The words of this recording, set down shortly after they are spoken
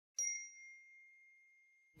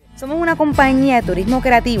Somos una compañía de turismo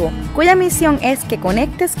creativo cuya misión es que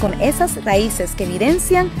conectes con esas raíces que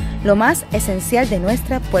evidencian lo más esencial de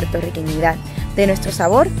nuestra puertorriqueñidad, de nuestro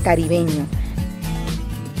sabor caribeño.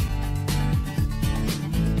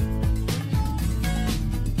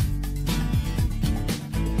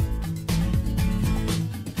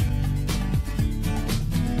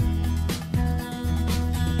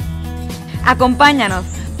 Acompáñanos,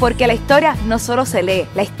 porque la historia no solo se lee,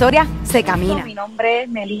 la historia se camina. Mi nombre es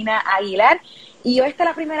Melina Aguilar y hoy esta es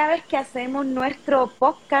la primera vez que hacemos nuestro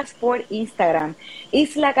podcast por Instagram.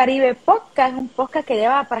 Isla Caribe Podcast, un podcast que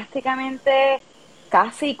lleva prácticamente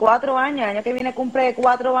casi 4 años, el año que viene cumple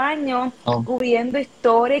 4 años, cubriendo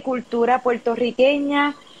historia y cultura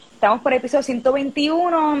puertorriqueña. Estamos por el episodio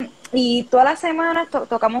 121 y todas las semanas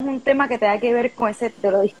tocamos un tema que tenga que ver con ese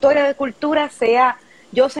de la historia de cultura, sea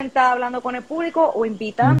yo sentada hablando con el público o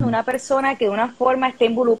invitando a una persona que de una forma esté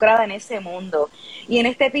involucrada en ese mundo. Y en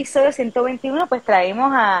este episodio 121 pues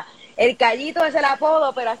traemos a el Callito, es el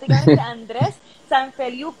apodo, pero básicamente Andrés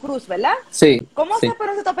Sanfeliu Cruz, ¿verdad? Sí. ¿Cómo sí. se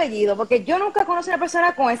pronuncia tu apellido? Porque yo nunca conocí a una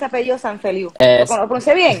persona con ese apellido Sanfeliu. ¿Lo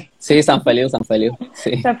pronuncié bien? Sí, Sanfeliu,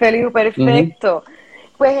 sí. Sanfeliu, perfecto.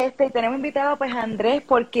 Pues tenemos invitado pues a Andrés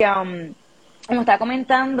porque como estaba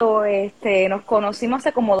comentando, nos conocimos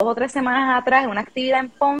hace como 2 o 3 semanas atrás en una actividad en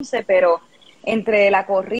Ponce, pero entre la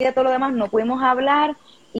corrida y todo lo demás no pudimos hablar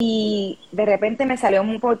y de repente me salió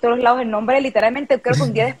por todos lados el nombre, literalmente creo que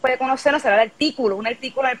un día después de conocernos salió un artículo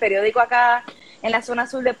en el periódico acá en la zona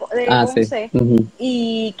sur de Ponce, sí.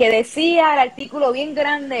 y que decía el artículo bien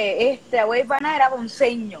grande, Agüey Pana era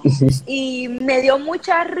ponceño, y me dio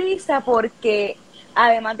mucha risa porque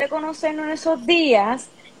además de conocernos en esos días,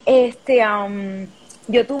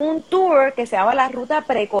 yo tuve un tour que se llama la Ruta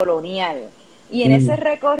Precolonial y en ese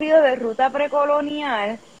recorrido de Ruta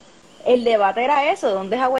Precolonial el debate era eso,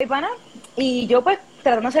 ¿dónde es Agüey Paná? Y yo pues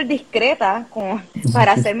tratando de ser discreta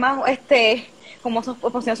para hacer más, como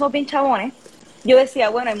somos bien chabones, yo decía,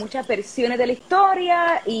 bueno, hay muchas versiones de la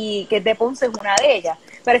historia y que de Ponce es una de ellas,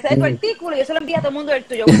 pero ese es tu artículo y yo se lo envié a todo el mundo del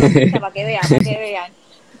tuyo, para que vean.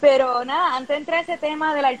 Pero nada, antes de entrar a ese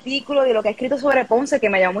tema del artículo y de lo que ha escrito sobre Ponce, que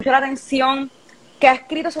me llamó mucho la atención, que ha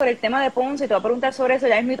escrito sobre el tema de Ponce, y te voy a preguntar sobre eso,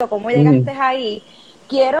 ya mismo, cómo llegaste ahí,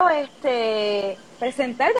 quiero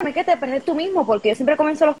presentarte, también que te presentes tú mismo, porque yo siempre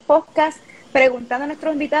comienzo los podcasts preguntando a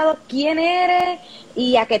nuestros invitados quién eres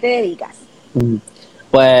y a qué te dedicas.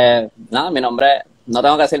 Pues nada, mi nombre, no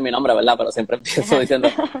tengo que decir mi nombre, ¿verdad? Pero siempre empiezo diciendo...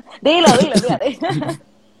 Dilo, fíjate.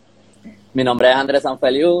 Mi nombre es Andrés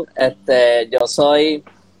Sanfeliu, yo soy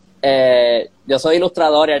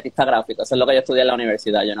ilustrador y artista gráfico, eso es lo que yo estudié en la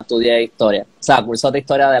universidad, yo no estudié historia, o sea, cursos de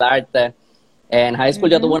historia del arte. En high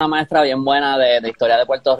school yo tuve una maestra bien buena de historia de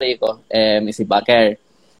Puerto Rico, Missy Baker,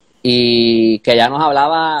 y que ella nos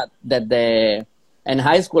hablaba en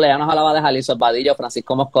high school ella nos hablaba de Jalisco Badillo,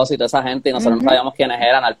 Francisco Moscoso y toda esa gente, y nosotros no sabíamos quiénes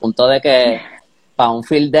eran, al punto de que para un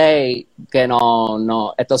field day, que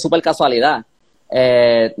esto es súper casualidad,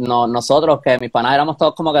 nosotros, que mis panas éramos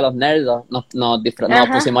todos como que los nerdos, nos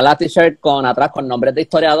pusimos la t-shirt atrás con nombres de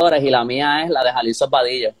historiadores y la mía es la de Jalisco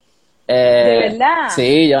Badillo. ¿De verdad?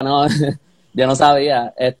 Sí, yo no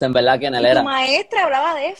sabía en verdad quién él era. ¿Tu maestra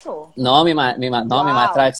hablaba de eso? No, mi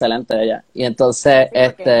maestra es excelente ella. Y entonces,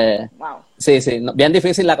 wow. Sí, bien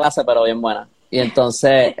difícil la clase, pero bien buena. Y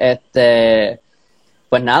entonces,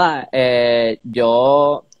 pues nada,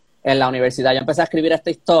 yo en la universidad yo empecé a escribir esta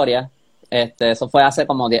historia. Eso fue hace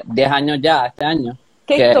como 10 años ya, este año.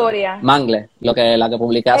 ¿Qué historia? Mangle, la que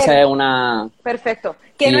publiqué hace una... Perfecto.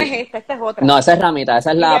 ¿Qué no es esta? Esta es otra. No, esa es Ramita,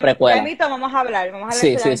 esa es la precuela. Ramita, vamos a hablar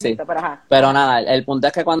sí. Pero, ajá. Pero nada, el punto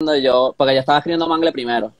es que porque yo estaba escribiendo Mangle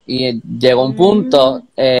primero, y llegó un punto,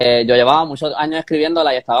 yo llevaba muchos años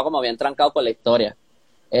escribiéndola y estaba como bien trancado con la historia.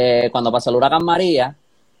 Cuando pasó el huracán María,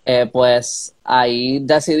 pues ahí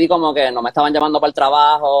decidí como que no me estaban llamando para el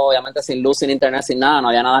trabajo, obviamente sin luz, sin internet, sin nada, no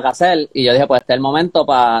había nada que hacer, y yo dije, pues este es el momento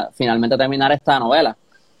para finalmente terminar esta novela.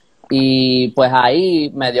 Y pues ahí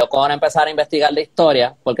me dio con empezar a investigar de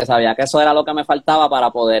historia, porque sabía que eso era lo que me faltaba para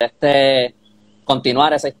poder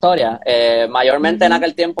continuar esa historia. Mayormente en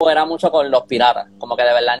aquel tiempo era mucho con los piratas, como que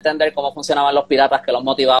de verdad entender cómo funcionaban los piratas, qué los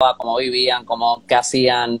motivaba, cómo vivían, qué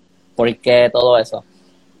hacían, por qué, todo eso.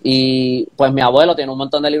 Y pues mi abuelo tiene un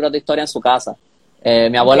montón de libros de historia en su casa.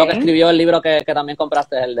 Mi abuelo que escribió el libro que también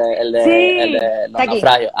compraste, el de los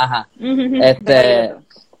naufragios. Ajá.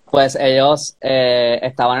 Pues ellos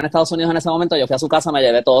estaban en Estados Unidos en ese momento, yo fui a su casa, me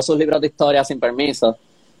llevé todos sus libros de historia sin permiso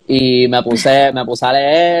y me puse a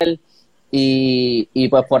leer y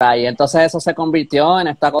pues por ahí entonces eso se convirtió en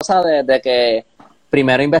esta cosa de que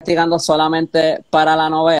primero investigando solamente para la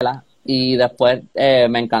novela, y después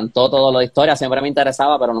me encantó todo lo de historia, siempre me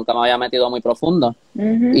interesaba, pero nunca me había metido muy profundo.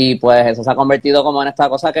 Y pues eso se ha convertido como en esta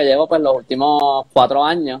cosa que llevo pues los últimos 4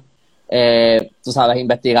 años, tú sabes,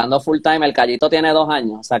 investigando full time. El Callito tiene 2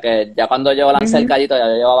 años, o sea que ya cuando yo lancé el Callito ya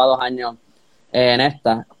yo llevaba 2 años en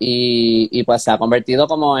esta, y pues se ha convertido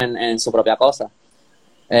como en su propia cosa.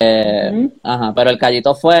 Pero el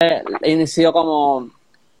Callito inició como,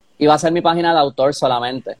 iba a ser mi página de autor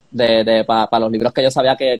solamente, para los libros que yo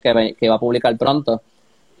sabía que iba a publicar pronto.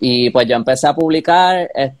 Y pues yo empecé a publicar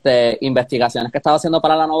investigaciones que estaba haciendo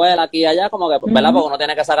para la novela aquí y allá, como que, ¿verdad? Porque uno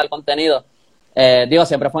tiene que sacar contenido. Digo,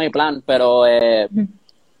 siempre fue mi plan, pero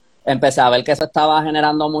empecé a ver que eso estaba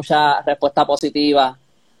generando mucha respuesta positiva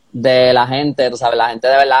de la gente, tú sabes, la gente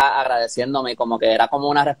de verdad agradeciéndome, y como que era como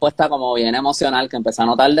una respuesta como bien emocional que empecé a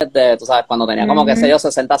notar desde, tú sabes, cuando tenía como, qué sé yo,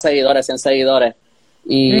 60 seguidores, 100 seguidores,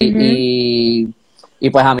 y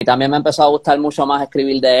pues a mí también me empezó a gustar mucho más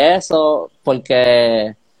escribir de eso,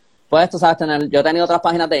 porque pues tú sabes, yo he tenido otras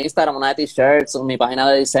páginas de Instagram, una de t-shirts, mi página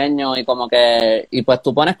de diseño, y como que, y pues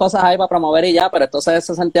tú pones cosas ahí para promover y ya, pero esto se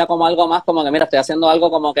sentía como algo más, como que mira, estoy haciendo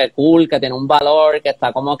algo como que cool, que tiene un valor, que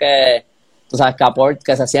está como que, tú sabes,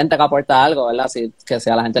 que se siente que aporta algo, ¿verdad? Que si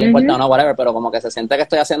a la gente le importa o no, whatever, pero como que se siente que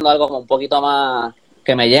estoy haciendo algo como un poquito más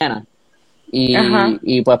que me llena.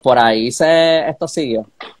 Y pues por ahí esto siguió.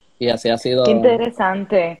 Y así ha sido. Qué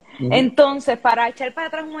interesante. Entonces, para echar para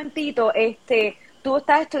atrás un momentito, tú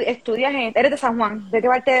estudias eres de San Juan. ¿De qué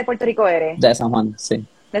parte de Puerto Rico eres? De San Juan, sí.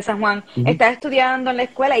 De San Juan. Estás estudiando en la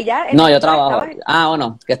escuela y ya. No, yo trabajo.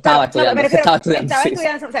 Bueno, que estaba estudiando. Estaba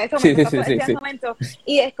estudiando, o sea, este momento.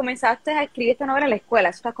 Y comenzaste a escribir esta novela en la escuela,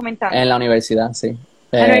 eso estás comentando. En la universidad, sí.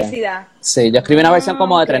 En la universidad. Sí, yo escribí una versión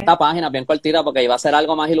como de 30 páginas, bien cortita, porque iba a ser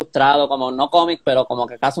algo más ilustrado, como no cómic, pero como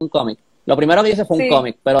que casi un cómic. Lo primero que hice fue un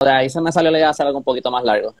cómic, pero de ahí se me salió la idea de hacer algo un poquito más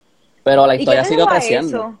largo. Pero la historia siguió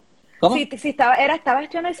creciendo. Eso? ¿Cómo? Sí, estabas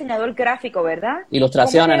estudiando diseñador gráfico, ¿verdad?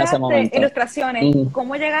 Ilustraciones en ese momento. Ilustraciones.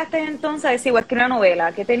 ¿Cómo llegaste entonces a decir, voy a escribir una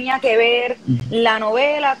novela? ¿Qué tenía que ver la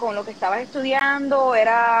novela con lo que estabas estudiando?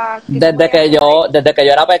 Desde que yo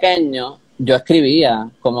era pequeño, yo escribía,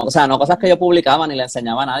 o sea, no cosas que yo publicaba ni le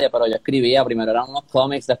enseñaba a nadie, pero yo escribía. Primero eran unos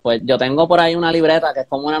cómics, después yo tengo por ahí una libreta que es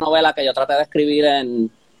como una novela que yo traté de escribir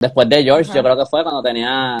después de George, yo creo que fue cuando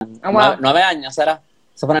tenía 9 años, ¿será?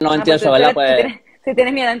 Eso fue en el 98, ¿verdad? Pues si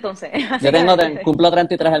tienes miedo entonces. Yo cumplo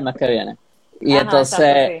 33 el mes que viene. Y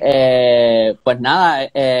entonces, pues nada,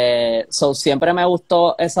 siempre me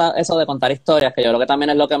gustó eso de contar historias, que yo creo que también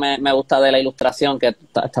es lo que me gusta de la ilustración, que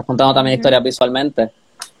estás contando también historias visualmente.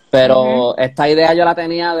 Pero esta idea yo la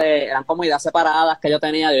tenía eran como ideas separadas que yo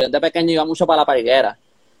tenía. Yo desde pequeño iba mucho para la pariguera.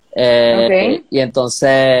 Y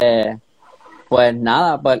entonces, pues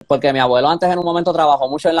nada, porque mi abuelo antes en un momento trabajó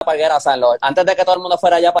mucho en la parguera, o sea, antes de que todo el mundo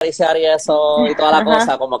fuera allá a pariciar y eso y toda la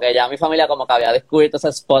cosa, como que ya mi familia como que había descubierto ese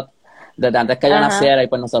spot desde antes que yo naciera, y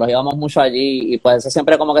pues nosotros íbamos mucho allí, y pues eso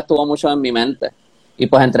siempre como que estuvo mucho en mi mente. Y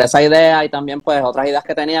pues entre esa idea y también pues otras ideas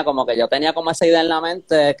que tenía, como que yo tenía como esa idea en la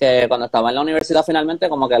mente, que cuando estaba en la universidad finalmente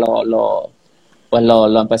como que lo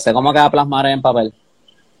empecé como que a plasmar en papel.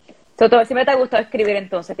 Siempre te ha gustado escribir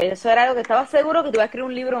entonces, que eso era algo que estaba seguro que tú ibas a escribir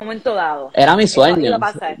un libro en un momento dado. Era mi sueño.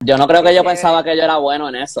 Yo no creo que yo pensaba que yo era bueno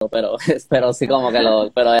en eso, pero sí como que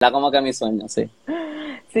pero era como que mi sueño, sí.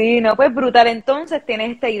 Sí, no, pues brutal. Entonces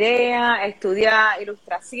tienes esta idea, estudias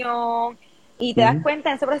ilustración y te das cuenta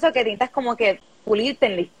en ese proceso que necesitas como que pulirte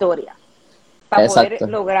en la historia para poder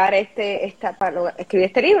lograr para escribir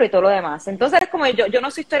este libro y todo lo demás. Entonces es como yo no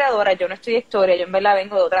soy historiadora, yo no estudio historia, yo en verdad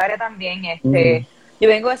vengo de otra área también, yo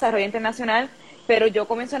vengo de desarrollo internacional, pero yo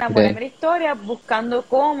comencé a enamorarme de la historia buscando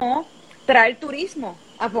cómo traer turismo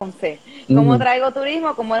a Ponce. ¿Cómo traigo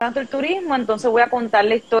turismo? ¿Cómo levanto el turismo? Entonces voy a contar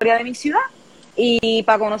la historia de mi ciudad. Y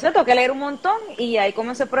para conocer tengo que leer un montón, y ahí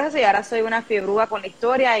comenzó el proceso, y ahora soy una fiebrúa con la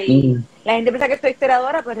historia, y la gente piensa que estoy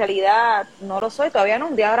historiadora, pues en realidad no lo soy, todavía no,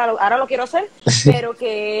 un día ahora lo quiero ser, pero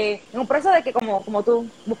que es un proceso de que como tú,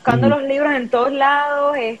 buscando los libros en todos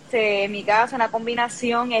lados, en mi caso una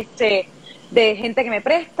combinación de gente que me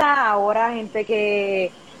presta, ahora gente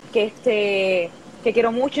que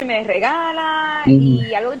quiero mucho y me regala,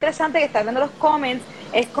 y algo interesante que está viendo los comments,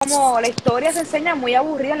 es como la historia se enseña muy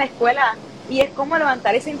aburrida en la escuela, y es como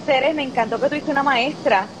levantar ese interés. Me encantó que tuviste una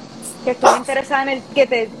maestra que estuvo interesada en que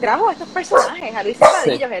te trajo estos personajes, a Luis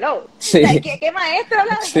Padillo, hello. Sí. ¿Qué maestra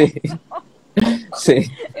habla de eso?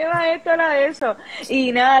 Sí. ¿Qué maestra habla de eso?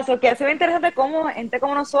 Y nada, eso que ha sido interesante como gente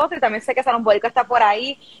como nosotros, y también sé que Salón Boricua está por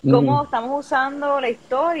ahí, cómo estamos usando la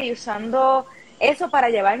historia y usando eso para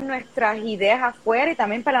llevar nuestras ideas afuera, y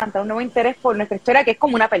también para levantar un nuevo interés por nuestra historia, que es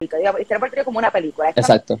como una película, digamos, historia por como una película. Es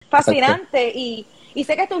fascinante. Y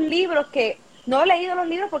sé que tus libros, que no he leído los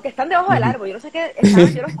libros porque están debajo del árbol. Yo no sé qué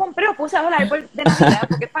estaban, yo los compré, los puse debajo del árbol de Navidad,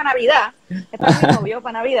 porque es para Navidad, es para mi novio,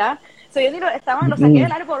 para Navidad. So, yo ni los saqué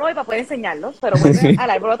del árbol hoy para poder enseñarlos, pero vuelven al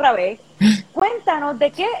árbol otra vez. Cuéntanos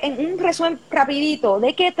de qué, en un resumen rapidito,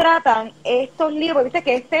 de qué tratan estos libros. Viste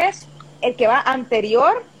que este es el que va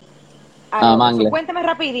anterior a Mangle. Cuéntame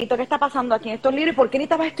rapidito qué está pasando aquí en estos libros y por qué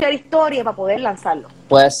necesitabas estudiar historia para poder lanzarlo.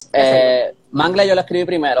 Pues Mangle yo lo escribí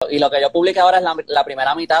primero y lo que yo publiqué ahora es la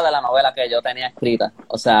primera mitad de la novela que yo tenía escrita.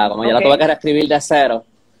 O sea, como yo la tuve que reescribir de cero,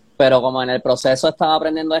 pero como en el proceso estaba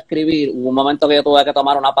aprendiendo a escribir, hubo un momento que yo tuve que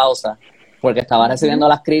tomar una pausa porque estaba recibiendo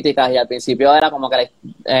las críticas y al principio era como que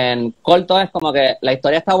en corto es como que la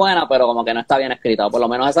historia está buena, pero como que no está bien escrita. O por lo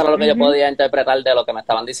menos eso era lo que yo podía interpretar de lo que me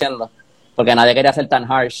estaban diciendo, porque nadie quería ser tan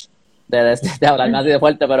harsh de hablarme así de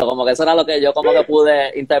fuerte, pero como que eso era lo que yo como que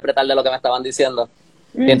pude interpretar de lo que me estaban diciendo.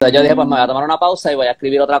 Y entonces yo dije, pues me voy a tomar una pausa y voy a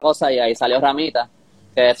escribir otra cosa, y ahí salió Ramita,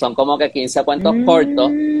 que son como que 15 cuentos cortos.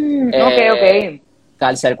 Ok. Que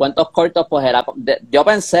al ser cuentos cortos, pues yo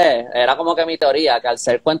pensé, era como que mi teoría, que al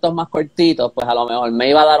ser cuentos más cortitos, pues a lo mejor me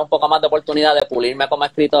iba a dar un poco más de oportunidad de pulirme como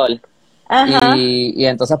escritor. Y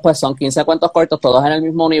entonces pues son 15 cuentos cortos, todos en el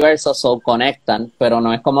mismo universo, conectan, pero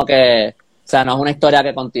no es como que, o sea, no es una historia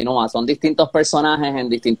que continúa, son distintos personajes en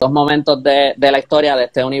distintos momentos de la historia de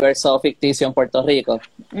este universo ficticio en Puerto Rico.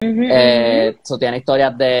 Tiene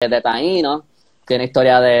historias de taínos, tiene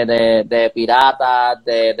historias de piratas,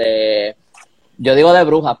 yo digo de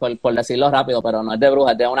brujas, por decirlo rápido, pero no es de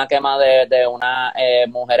brujas, es de una quema de una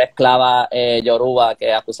mujer esclava yoruba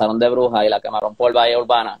que acusaron de bruja y la quemaron por Bahía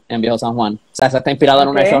Urbana en Viejo San Juan. O sea, eso está inspirado en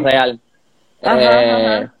un hecho real.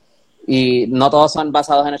 Y no todos son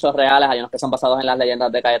basados en hechos reales, hay unos que son basados en las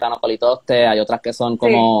leyendas de Cayetano Colitoste, hay otras que son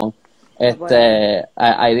como,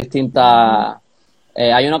 hay distintas,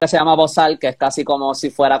 hay uno que se llama Bozal, que es casi como si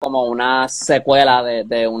fuera como una secuela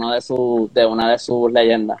de una de sus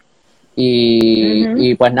leyendas.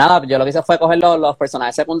 Y pues nada, yo lo que hice fue coger los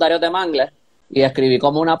personajes secundarios de Mangle y escribí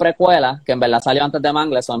como una precuela, que en verdad salió antes de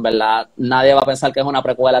Mangle, en verdad nadie va a pensar que es una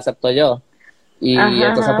precuela excepto yo. Y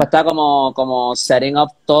entonces pues está como setting up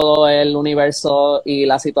todo el universo y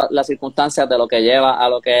las circunstancias de lo que lleva a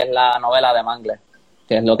lo que es la novela de Mangle,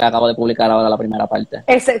 que es lo que acabo de publicar ahora, la primera parte.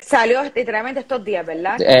 Salió literalmente estos días,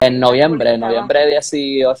 ¿verdad? En noviembre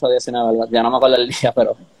 18, 19, ya no me acuerdo el día,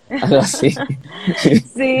 pero algo así.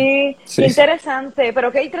 Sí, interesante.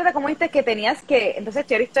 Pero ¿qué trata? Como dijiste que tenías que entonces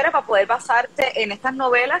estudiar historia para poder basarte en estas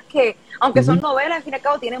novelas que, aunque son novelas, al fin y al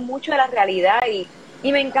cabo tienen mucho de la realidad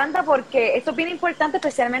y me encanta porque esto es bien importante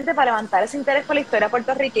especialmente para levantar ese interés por la historia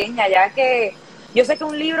puertorriqueña, ya que yo sé que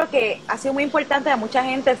un libro que ha sido muy importante a mucha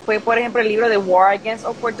gente fue, por ejemplo, el libro de War Against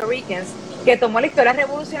All Puerto Ricans, que tomó la historia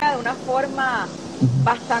revolucionaria de una forma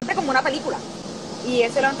bastante como una película. Y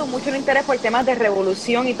eso levantó mucho el interés por temas de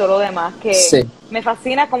revolución y todo lo demás, que me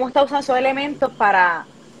fascina cómo está usando esos elementos para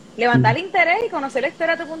levantar el interés y conocer la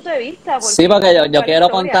historia de tu punto de vista. Porque yo quiero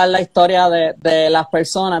contar la historia de las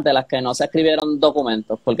personas de las que no se escribieron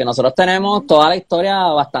documentos, porque nosotros tenemos toda la historia,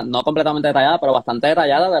 no completamente detallada, pero bastante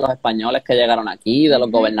detallada de los españoles que llegaron aquí, de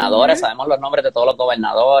los gobernadores, sabemos los nombres de todos los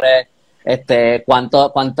gobernadores,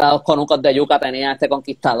 cuántos conucos de yuca tenía este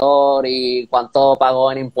conquistador y cuánto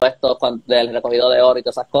pagó en impuestos del recogido de oro y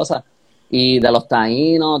todas esas cosas. Y de los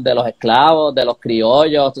taínos, de los esclavos, de los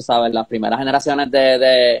criollos, tú sabes, las primeras generaciones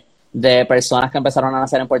de personas que empezaron a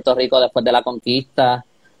nacer en Puerto Rico después de la conquista,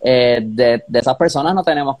 de esas personas no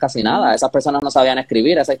tenemos casi nada, esas personas no sabían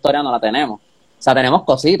escribir, esa historia no la tenemos, o sea, tenemos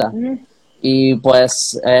cositas. Y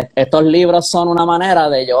pues estos libros son una manera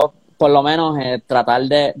de yo, por lo menos, tratar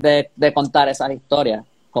de contar esas historias,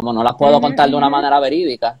 como no las puedo contar de una manera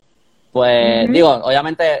verídica. Pues digo,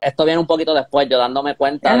 obviamente esto viene un poquito después, yo dándome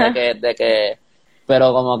cuenta de que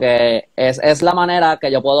pero como que es la manera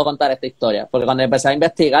que yo puedo contar esta historia, porque cuando empecé a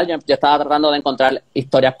investigar yo estaba tratando de encontrar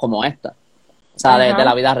historias como esta, o sea, de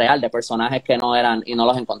la vida real, de personajes que no eran y no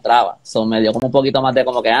los encontraba, me dio como un poquito más de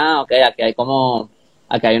como que, aquí hay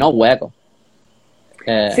unos huecos.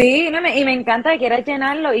 Sí, y me encanta que quieras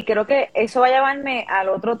llenarlo y creo que eso va a llevarme al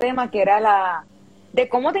otro tema que era de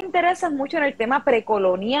cómo te interesas mucho en el tema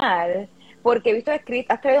precolonial, porque he visto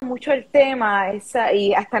has traído mucho el tema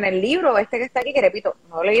y hasta en el libro que está aquí, que repito,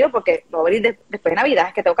 no lo he leído porque lo voy a abrir después de Navidad,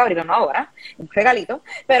 es que tengo que abrirlo no ahora, un regalito,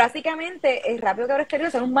 pero básicamente es rápido que ahora escrito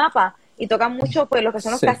hacer un mapa y toca mucho pues lo que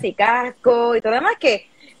son los cacicascos y todo lo demás, que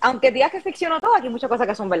aunque digas que ficciono todo, aquí hay muchas cosas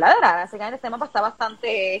que son verdaderas, básicamente este mapa está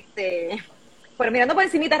bastante pero mirando por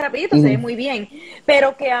encimita rapidito se ve muy bien,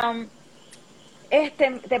 pero que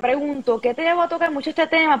te pregunto, ¿qué te llevó a tocar mucho este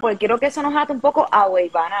tema? Porque quiero que eso nos ate un poco a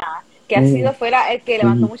Weibana, que fuera el que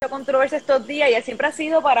levantó mucha controversia estos días y él siempre ha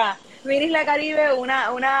sido para mi Isla Caribe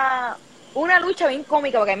una una lucha bien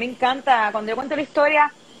cómica, porque a mí me encanta, cuando yo cuento la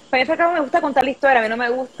historia, pues a mí me gusta contar la historia, a mí no me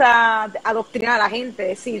gusta adoctrinar a la gente,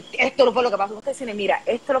 decir, esto no fue lo que pasó, me gusta decirle, mira,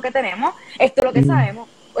 esto es lo que tenemos, esto es lo que Mm, sabemos,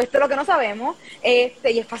 esto es lo que no sabemos, y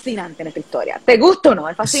es fascinante nuestra historia. ¿Te gusta o no?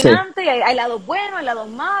 Es sí. fascinante, y hay lados buenos, hay lados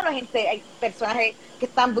malos, hay personajes que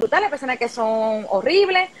están brutales, personas que son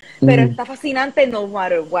horribles, pero Mm, está fascinante no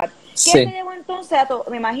matter what. ¿Qué te sí. llevó entonces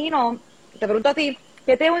me imagino, te pregunto a ti,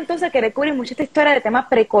 ¿qué te llevó entonces a querer cubrir mucho esta historia de tema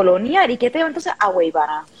precolonial? ¿Y qué te llevó entonces a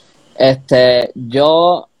Weibana?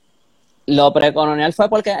 Yo lo precolonial fue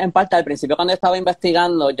porque, en parte, al principio cuando estaba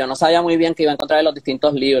investigando, yo no sabía muy bien qué iba a encontrar en los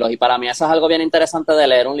distintos libros. Y para mí eso es algo bien interesante de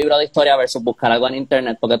leer un libro de historia versus buscar algo en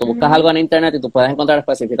internet. Porque tú buscas Ujú, algo en internet y tú puedes encontrar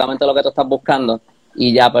específicamente lo que tú estás buscando.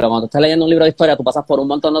 Y ya, pero cuando tú estás leyendo un libro de historia, tú pasas por un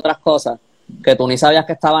montón de otras cosas que tú ni sabías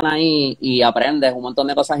que estaban ahí y aprendes un montón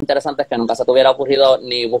de cosas interesantes que nunca se te hubiera ocurrido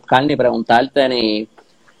ni buscar, ni preguntarte, ni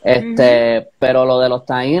ujú. pero lo de los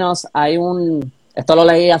taínos, esto lo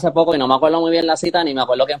leí hace poco y no me acuerdo muy bien la cita, ni me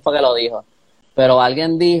acuerdo quién fue que lo dijo, pero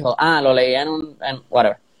alguien dijo, lo leí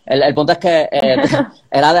whatever. El punto es que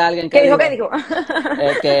era de alguien que ¿Qué dijo? ¿Qué dijo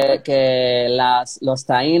dijo? que los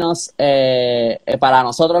taínos, para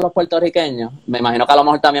nosotros los puertorriqueños, me imagino que a lo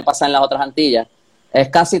mejor también pasa en las otras Antillas, es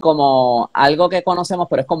casi como algo que conocemos,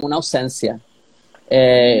 pero es como una ausencia.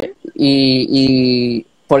 Ujú, Y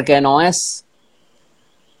porque no es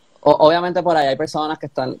obviamente por ahí hay personas que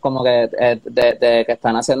están como que que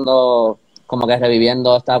están haciendo como que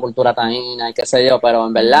reviviendo esta cultura taína y qué sé yo, pero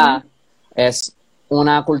en ujú, verdad es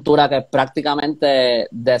una cultura que prácticamente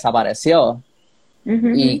desapareció ujú,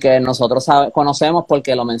 y ujú, que nosotros conocemos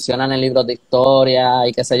porque lo mencionan en libros de historia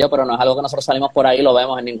y qué sé yo, pero no es algo que nosotros salimos por ahí y lo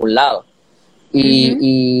vemos en ningún lado.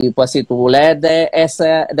 ujú, Pues si tú lees de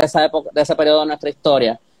esa época, de ese periodo de nuestra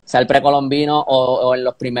historia, sea el precolombino o en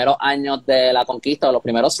los primeros años de la conquista o los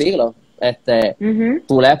primeros siglos, ujú,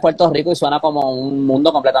 tú lees Puerto Rico y suena como un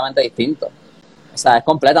mundo completamente distinto. O sea, es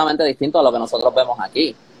completamente distinto a lo que nosotros vemos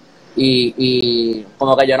aquí. Y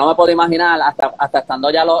como que yo no me puedo imaginar, hasta estando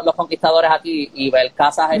ya los conquistadores aquí y ver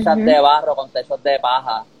casas hechas de ujú, barro con techos de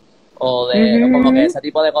paja o como que ujú, ese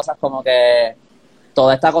tipo de cosas, como que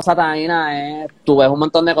toda esta cosa taína tú ves un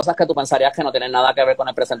montón de cosas que tú pensarías que no tienen nada que ver con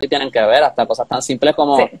el presente y tienen que ver, hasta cosas tan simples sí.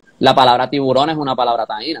 como la palabra tiburón es una palabra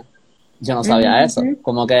taína. Yo no sabía Ujú, eso.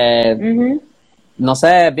 Como que, ujú, no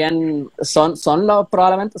sé, bien,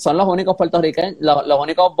 probablemente son los únicos puertorriqueños, los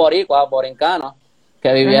únicos boricuas, borincanos,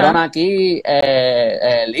 que vivieron ajá. aquí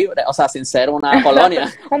libres, o sea, sin ser una colonia.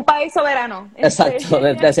 Un país soberano. Exacto,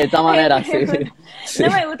 de cierta manera, sí. Sí.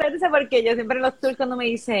 No me gusta eso porque yo siempre en los tours cuando me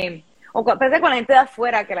dicen, parece con la gente de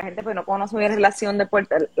afuera, que la gente pues no conoce muy bien la relación de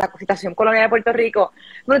la constitución colonial de Puerto Rico,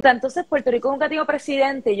 pero entonces Puerto Rico nunca ha tenido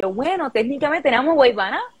presidente. Y yo, bueno, técnicamente tenemos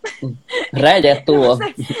Guaybana. Reyes tuvo.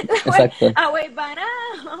 Entonces, Exacto. a Guaybana,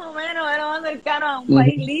 más o menos, era más cercano a un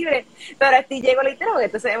país Ujú. libre. Pero así llegó la historia, porque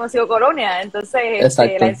entonces hemos sido colonia. Entonces, la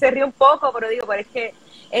Exacto. gente se ríe un poco, pero digo, pero es que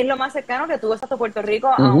es lo más cercano que tuvo hasta Puerto Rico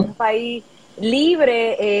a Ujú, un país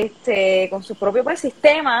libre, con su propio pues,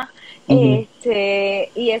 sistema. ujú.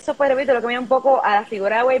 Y eso, pues, repito, lo que me da un poco a la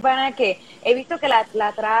figura de Guaybana, que he visto que la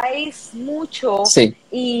traes mucho. Sí.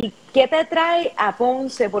 ¿Y qué te trae a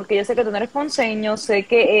Ponce? Porque yo sé que tú no eres ponceño, sé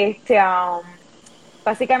que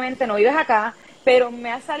básicamente no vives acá, pero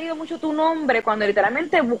me ha salido mucho tu nombre cuando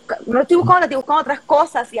literalmente no estoy buscando otras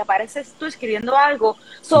cosas y apareces tú escribiendo algo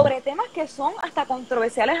sobre temas que son hasta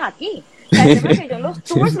controversiales aquí. O sea, temas que yo en los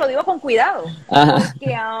tours lo digo con cuidado, Ajá.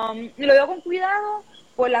 porque lo digo con cuidado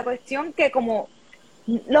por la cuestión que como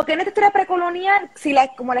lo que en esta historia precolonial,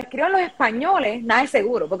 como la escriban los españoles, nada es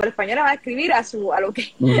seguro, porque los españoles van a escribir a lo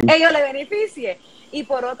que Ujú, ellos les beneficie. Y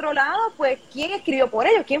por otro lado, pues, ¿quién escribió por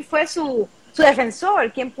ellos? ¿Quién fue su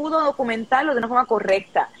defensor? ¿Quién pudo documentarlo de una forma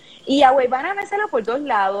correcta? Y a Guaybana me salió por dos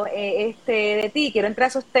lados, de ti, quiero entrar a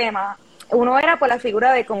esos temas. Uno era por la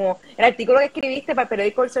figura de como el artículo que escribiste para el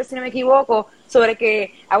periódico El Sol, si no me equivoco, sobre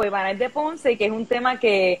que Agüeybaná es de Ponce y que es un tema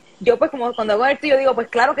que yo pues como cuando hago esto yo digo pues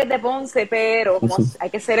claro que es de Ponce, pero como ujú, hay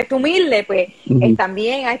que ser humilde, pues ujú,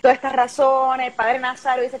 también hay todas estas razones. El padre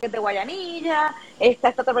Nazario dice que es de Guayanilla, está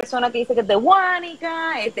esta otra persona que dice que es de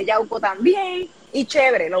Guánica, Yauco también, y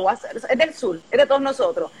chévere, lo voy a hacer, es del sur, es de todos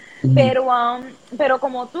nosotros. ujú. Pero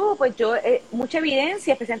como tú, pues yo, mucha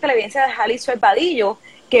evidencia, especialmente la evidencia de Jalisco Vadillo,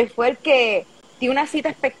 que fue el que tiene una cita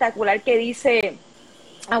espectacular que dice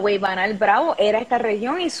Agüeybaná el Bravo era esta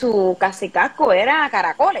región y su cacicasco era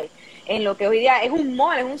Caracoles, en lo que hoy día es un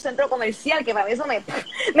mall, es un centro comercial, que para mí eso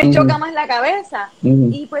me choca Ujú, más la cabeza. ujú.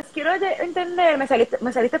 Y pues quiero entender, me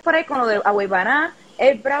saliste por ahí con lo de Agüeybaná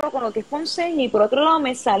el Bravo, con lo que es Ponceña, y por otro lado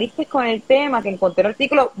me saliste con el tema, que encontré un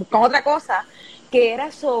artículo con otra cosa, que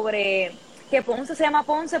era sobre que Ponce se llama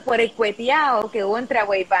Ponce por el cueteado que hubo entre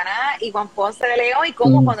Agüeypaná y Juan Ponce de León, y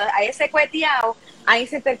cómo cuando hay ese cueteado hay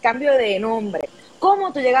ese intercambio de nombre.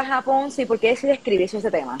 ¿Cómo tú llegas a Ponce y por qué decides escribir sobre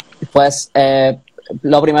ese tema? Pues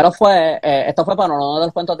lo primero fue, esto fue para uno de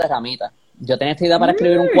los cuentos de Ramita. Yo tenía esta idea para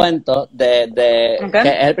escribir un cuento que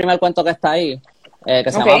es el primer cuento que está ahí,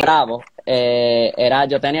 que se llama Bravo.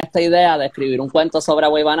 Yo tenía esta idea de escribir un cuento sobre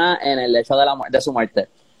Agüeypaná en el hecho de su muerte.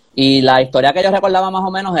 Y la historia que yo recordaba más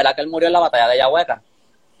o menos era que él murió en la batalla de Yahueca.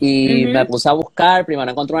 Y me puse a buscar,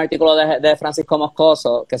 primero encontré un artículo de Francisco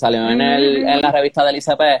Moscoso que salió en la revista del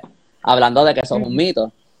ICP, hablando de que eso es un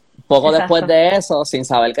mito. Poco después de eso, sin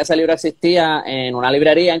saber que ese libro existía, en una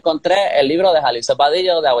librería encontré el libro de Jalisco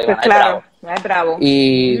Padillo de Agüeypaná. Pues claro, es Bravo.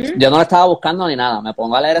 Y yo no lo estaba buscando ni nada, me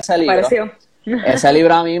pongo a leer ese libro. Ese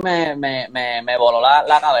libro a mí me voló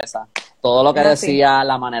la cabeza. Todo lo que decía,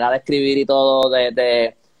 la manera de escribir y todo,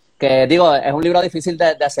 que digo, es un libro difícil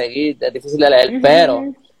de seguir, es difícil de leer, pero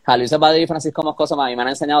Jalisco Padillo y Francisco Moscoso a mí me han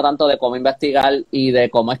enseñado tanto de cómo investigar y de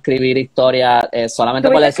cómo escribir historias solamente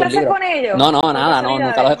por leer sus libros. Con ellos? No, nada,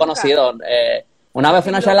 nunca los he conocido. Una vez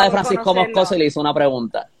fui a una charla de Francisco Moscoso y le hice una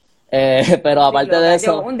pregunta. Pero aparte de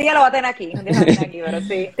eso... un día lo va a tener aquí, pero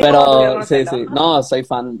sí. Pero sí, no, soy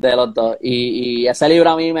fan de los dos. Y ese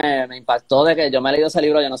libro a mí me impactó de que yo me he leído ese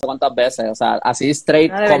libro yo no sé cuántas veces. O sea, así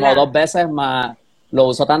straight como 2 veces más. Lo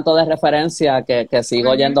uso tanto de referencia que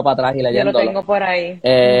sigo yendo para atrás y leyéndolo. Yo lo tengo por ahí.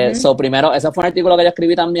 Primero, ese fue un artículo que yo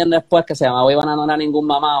escribí también después que se llama Agüeypaná no era ningún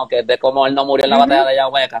mamado, que es de cómo él no murió en la batalla de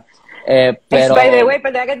Yahueca. Pero... By the way,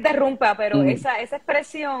 perdona que te interrumpa, pero esa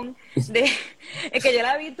expresión es que yo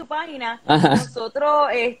la vi en tu página. Nosotros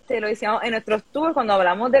lo hicimos en nuestros tours, cuando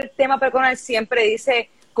hablamos del tema personal, siempre dice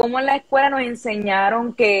cómo en la escuela nos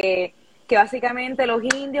enseñaron que básicamente los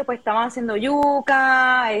indios pues estaban haciendo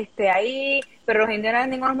yuca, ahí, pero los indios no eran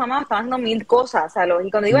ningunos mamados, estaban haciendo 1000 cosas. O sea, y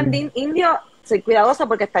cuando digo indio, soy cuidadosa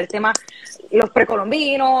porque está el tema, los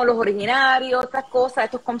precolombinos, los originarios, estas cosas,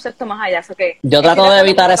 estos conceptos más allá. Yo trato de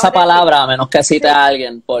evitar esa palabra, a menos que cite a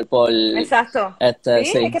alguien por Exacto.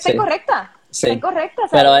 Sí, es que está incorrecta. Sí, está incorrecta,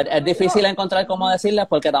 ¿sabes? Pero es difícil encontrar cómo decirles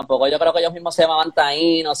porque tampoco yo creo que ellos mismos se llamaban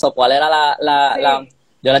taínos o cuál era la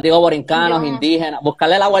yo les digo borincanos, indígenas.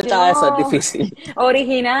 Buscarle la vuelta a eso es difícil.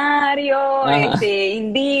 Originario,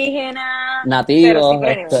 indígena. Nativo.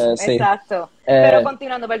 Sí. Exacto. Pero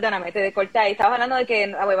continuando, perdóname, te corté ahí. Estabas hablando de que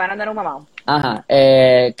Agüeypaná no era un mamado.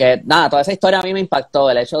 Que nada, toda esa historia a mí me impactó.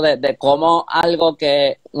 El hecho de cómo algo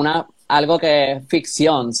que es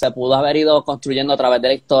ficción se pudo haber ido construyendo a través de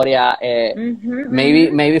la historia.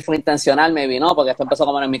 Maybe fue intencional, maybe no, porque esto empezó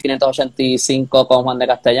como en el 1585 con Juan de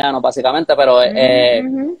Castellano, básicamente, pero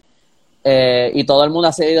y todo el mundo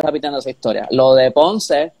ha seguido repitiendo esa historia. Lo de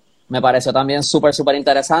Ponce me pareció también súper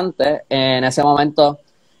interesante. En ese momento,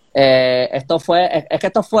 esto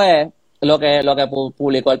fue lo que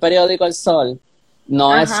publicó el periódico El Sol.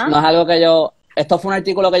 No es algo que esto fue un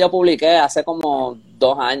artículo que yo publiqué hace como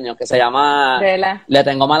 2 años que se llama Le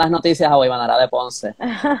tengo malas noticias a Agüeypaná de Ponce.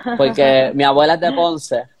 Porque mi abuela es de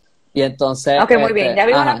Ponce y entonces... Ok, muy bien. Ya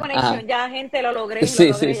vimos la conexión, ya gente lo logré.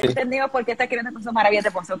 Sí. Ya entendimos por qué está escribiendo cosas maravillas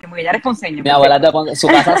de Ponce. Ok, muy bien, ya eres ponceño. Mi abuela es de Ponce.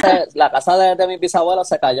 La casa de mi bisabuelo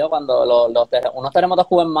se cayó cuando unos terremotos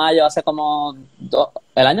que hubo en mayo hace como...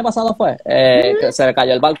 el año pasado fue. Que se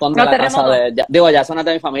cayó el balcón de la casa de... Ya son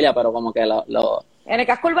de mi familia, pero como que ¿En el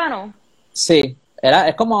casco urbano? Sí,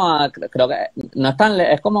 es como, creo que no es tan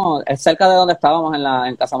es como, es cerca de donde estábamos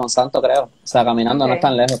en Casa Monsanto, creo. O sea, caminando no es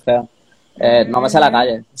tan lejos, creo. No me sé la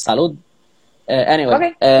calle. Salud.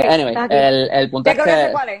 Anyway, el punto es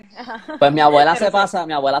que pues mi abuela se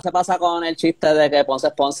pasa con el chiste de que Ponce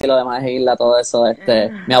es Ponce y lo demás es isla, todo eso.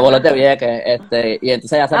 Mi abuelo es de Vieques, y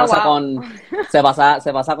entonces ella se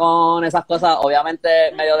pasa con esas cosas,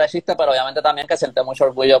 obviamente medio de chiste, pero obviamente también que siente mucho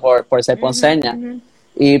orgullo por ser ponceña.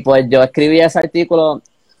 Y pues yo escribí ese artículo.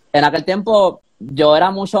 En aquel tiempo yo era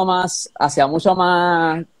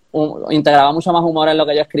integraba mucho más humor en lo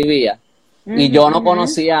que yo escribía. Y yo no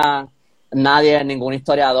conocía nadie, ningún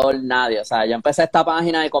historiador, nadie. O sea, yo empecé esta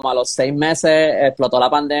página y como a los 6 meses explotó la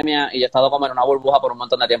pandemia y yo he estado como en una burbuja por un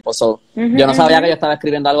montón de tiempo. Yo no sabía que yo estaba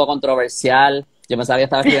escribiendo algo controversial, yo pensaba que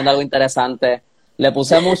estaba escribiendo algo interesante. Le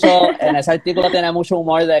puse mucho, en ese artículo tiene mucho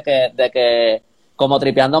humor de que como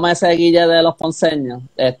tripeándome ese guille de los ponceños,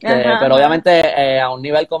 pero obviamente a un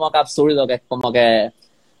nivel como que absurdo, que es como que,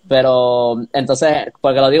 pero entonces,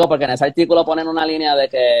 porque lo digo, porque en ese artículo ponen una línea de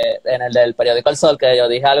que, en el del periódico El Sol, que yo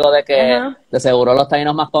dije algo de que de seguro los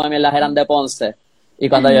taínos más come mierdas eran de Ponce, y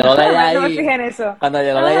cuando llegó de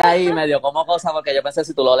ahí, me dio como cosa, porque yo pensé,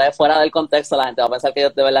 si tú lo lees fuera del contexto, la gente va a pensar que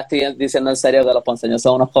yo de verdad estoy diciendo en serio que los ponceños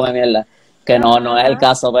son unos come mierda. que no es el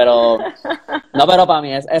caso, pero no, pero para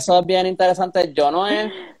mí eso es bien interesante.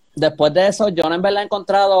 Después de eso, yo no en verdad he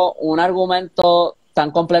encontrado un argumento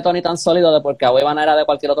tan completo ni tan sólido de por qué Agua Ivana era de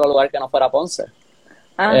cualquier otro lugar que no fuera Ponce.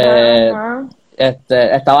 Ajá, Eh, ajá.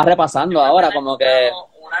 Estaba repasando ahora como que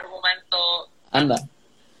un argumento anda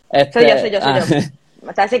Soy yo. Me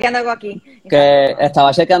está chequeando algo aquí. que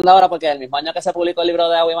estaba chequeando ahora porque el mismo año que se publicó el libro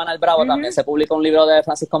de Agua Ivana el Bravo, también se publicó un libro de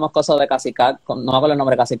Francisco Moscoso de Cacicacos, no me acuerdo el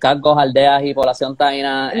nombre, Cacicacos, aldeas y población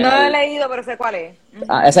taína No lo he leído, pero sé cuál es.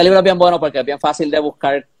 ese libro es bien bueno porque es bien fácil de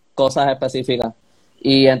buscar cosas específicas.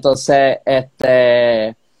 Y entonces, él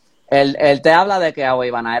te habla de que Agua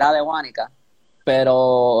Ivana era de Guánica,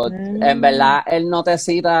 pero en verdad él no te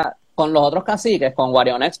cita con los otros caciques, con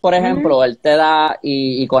Guarionex, por ejemplo, él te da,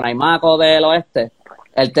 y con Aymaco del oeste,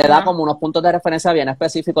 él te da como unos puntos de referencia bien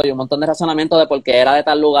específicos y un montón de razonamiento de por qué era de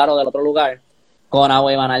tal lugar o del otro lugar. Con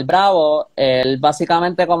Agua Ivana el Bravo, él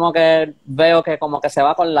básicamente como que veo que como que se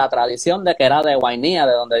va con la tradición de que era de Guainía,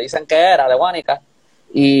 de donde dicen que era, de Guánica,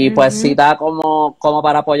 y pues cita como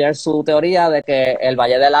para apoyar su teoría de que el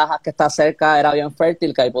Valle de Lajas que está cerca era bien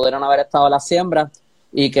fértil, que ahí pudieron haber estado las siembras,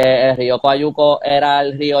 y que el río Coayuco era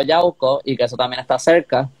el río Yauco, y que eso también está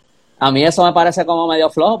cerca. A mí eso me parece como medio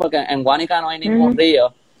flojo, porque en Guánica no hay ningún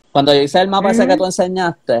río. Cuando yo hice el mapa ese que tú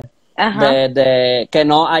enseñaste, Ajá. de que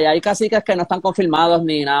no, hay caciques que no están confirmados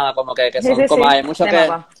ni nada, como que Sí, son sí, como, sí. hay muchos De que,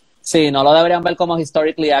 mapa. sí, no lo deberían ver como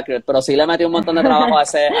historically accurate, pero sí le metí un montón de trabajo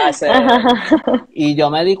Ajá. y yo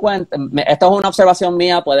me di cuenta, esto es una observación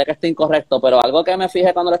mía, puede que esté incorrecto, pero algo que me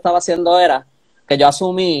fijé cuando lo estaba haciendo era que yo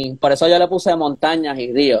asumí, por eso yo le puse montañas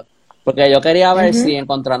y ríos, porque yo quería ver si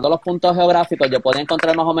encontrando los puntos geográficos yo podía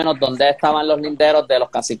encontrar más o menos dónde estaban los linderos de los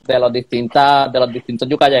de los distintos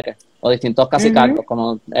yucayeques o distintos cacicacos,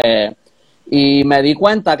 como y me di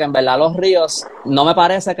cuenta que en verdad los ríos, no me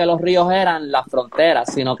parece que los ríos eran las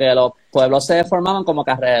fronteras, sino que los pueblos se formaban como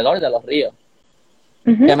que alrededor de los ríos.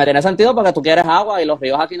 Que me tiene sentido porque tú quieres agua y los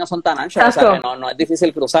ríos aquí no son tan anchos, o sea que Exacto. no es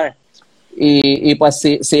difícil cruzar. Y pues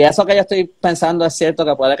si eso que yo estoy pensando es cierto,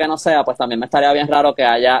 que puede que no sea, pues también me estaría bien raro que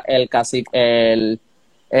haya el cacique,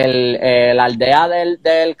 la aldea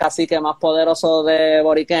del cacique más poderoso de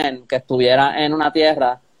Boriquén, que estuviera en una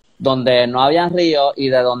tierra donde no había ríos y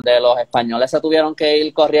de donde los españoles se tuvieron que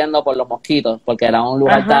ir corriendo por los mosquitos, porque era un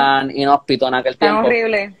lugar Ajá. tan inhóspito en aquel Tan tiempo.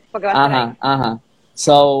 horrible. Porque va a estar Ajá, ahí. ajá.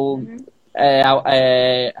 So,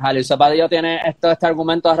 Jalil Cepadillo tiene este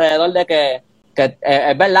argumento alrededor de que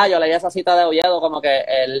es verdad, yo leí esa cita de Oviedo como que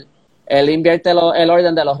él invierte el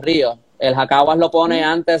orden de los ríos. El Jacaguas lo pone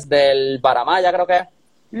antes del Baramaya, creo que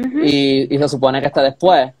es, y se supone que esté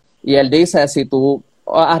después. Y él dice, si tú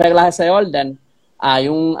arreglas ese orden, hay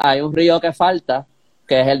un río que falta,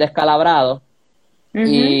 que es el Descalabrado,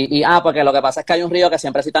 porque lo que pasa es que hay un río que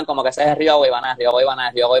siempre citan como que ese es el río Aguibaná, el río Aguibaná,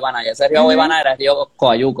 el río Aguibaná, y ese río Aguibaná era el río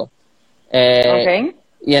Coayuco. Ok.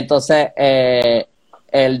 Y entonces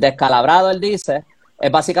el Descalabrado, él dice,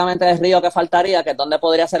 es básicamente el río que faltaría, que es donde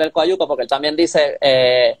podría ser el Coayuco, porque él también dice,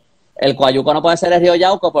 el Coayuco no puede ser el río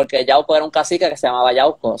Yauco, porque Yauco era un cacique que se llamaba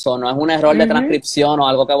Yauco, eso no es un error de transcripción o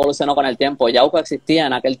algo que evolucionó con el tiempo, Yauco existía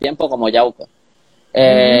en aquel tiempo como Yauco.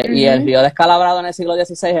 Y el río Descalabrado en el siglo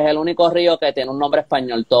XVI es el único río que tiene un nombre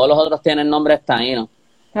español. Todos los otros tienen nombres taínos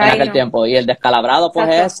en Ahí aquel no. tiempo. Y el Descalabrado, pues,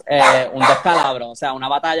 Exacto. es un descalabro, o sea, una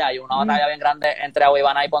batalla, y una batalla bien grande entre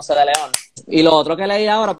Aguibaná y Ponce de León. Y lo otro que leí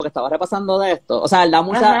ahora, porque estaba repasando de esto, o sea, él da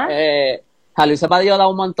mucha. Ajá. Luis Cepadillo da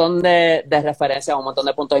un montón de referencias, un montón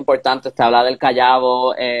de puntos importantes. Te habla del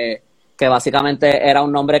Callabo, que básicamente era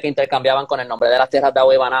un nombre que intercambiaban con el nombre de las tierras de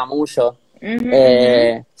Aguibaná mucho.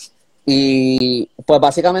 Eh, y pues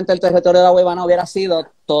básicamente el territorio de Aguibaná hubiera sido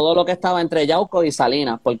todo lo que estaba entre Yauco y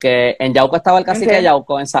Salinas, porque en Yauco estaba el cacique Ok.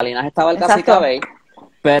 Yauco, en Salinas estaba el cacique Exacto. Abey,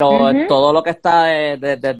 pero todo lo que está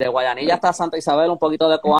desde Guayanilla hasta Santa Isabel, un poquito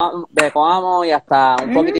de Coamo y hasta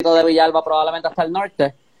un poquitito de Villalba, probablemente hasta el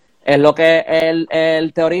norte, es lo que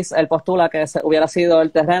él teoriza, él postula que hubiera sido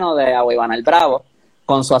el terreno de Aguibaná el Bravo,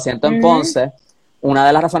 con su asiento en Ponce. Una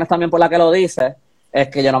de las razones también por la que lo dice es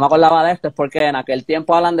que yo no me acordaba de esto, es porque en aquel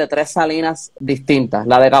tiempo hablan de tres salinas distintas.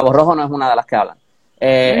 La de Cabo Rojo no es una de las que hablan.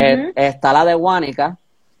 Está la de Guánica,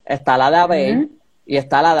 está la de Abey y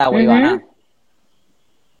está la de Aguibaná.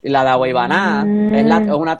 Y la de Aguibaná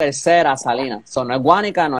es una tercera salina. No es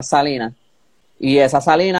Guánica, no es Salina. Y esa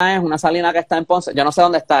salina es una salina que está en Ponce. Yo no sé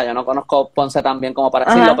dónde está, yo no conozco Ponce tan bien como para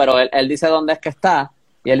decirlo, Ajá. pero él dice dónde es que está.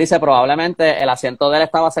 Y él dice probablemente el asiento de él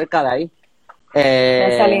estaba cerca de ahí.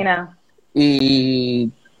 De Eh, Salina. y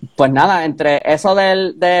pues nada, entre eso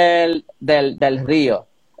del río,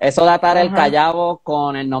 eso de atar el Ajá. Callabo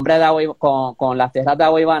con el nombre de con las tierras de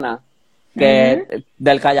Aguibaná, Ujú,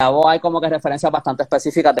 del Callao hay como que referencias bastante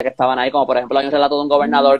específicas de que estaban ahí, como por ejemplo hay un relato de un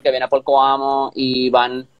gobernador que viene por Coamo y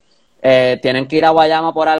tienen que ir a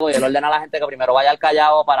Guayama por algo y él ordena a la gente que primero vaya al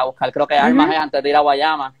Callao para buscar creo que armas ujú, antes de ir a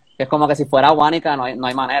Guayama, que es como que si fuera Guánica no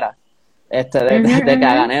hay manera ujú, de que ujú.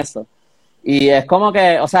 hagan eso. Y es como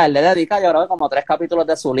que, o sea, él le dedica yo creo que como 3 capítulos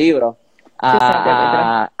de su libro. Sí, sí,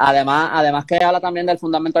 Cleopatra. Además que habla también del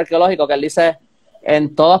fundamento arqueológico, que él dice,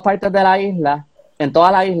 en todas partes de la isla, en toda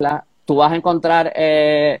la isla, tú vas a encontrar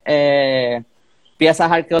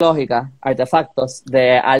piezas arqueológicas, artefactos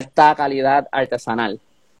de alta calidad artesanal.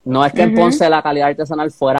 No es que en Ujú. Ponce la calidad artesanal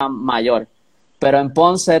fuera mayor, pero en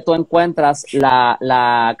Ponce tú encuentras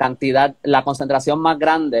la cantidad, la concentración más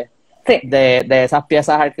grande Sí, de esas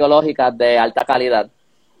piezas arqueológicas de alta calidad.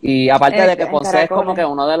 Y aparte de que en Ponce es como que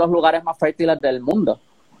Caracoles. uno de los lugares más fértiles del mundo.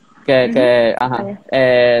 Ujú. Ajá.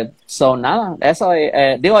 Sí. Son nada, eso,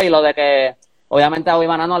 digo, y lo de que obviamente a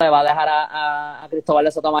Guimana no le va a dejar a Cristóbal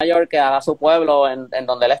de Sotomayor que haga su pueblo en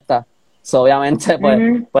donde él está. So, obviamente,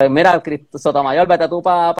 Ujú. pues mira, Sotomayor, vete tú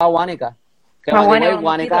para Guánica. Que Ah, by the way, bueno,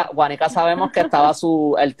 Mosquito. Guánica sabemos que estaba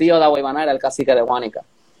el tío de Guimana, era el cacique de Guánica.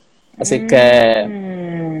 Así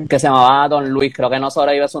Mm, que se llamaba Don Luis, creo que no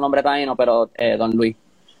sobrevive su nombre taíno, pero Don Luis.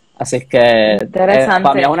 Así que para mí es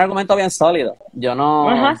interesante. un argumento bien sólido. Yo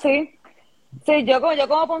Ajá, no... sí. Sí, yo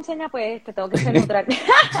como ponceña, pues tengo que ser neutral.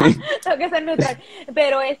 Tengo que ser neutral.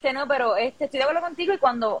 Pero no, pero estoy de acuerdo contigo y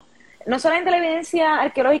cuando no solamente la evidencia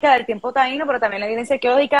arqueológica del tiempo taíno, pero también la evidencia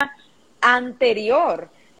arqueológica anterior.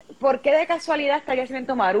 ¿Por qué de casualidad está el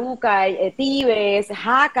yacimiento Maruca, Tibes,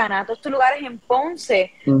 Jácana, todos estos lugares en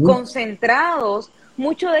Ponce, Ujú, concentrados,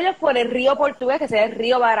 muchos de ellos por el río portugués, que sea el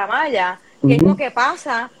río Baramaya, que es ujú, lo que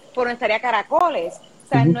pasa por donde estaría Caracoles? O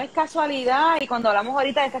sea, ujú. no es casualidad, y cuando hablamos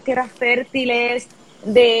ahorita de estas tierras fértiles,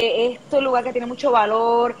 de este lugar que tiene mucho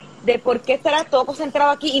valor, de por qué estará todo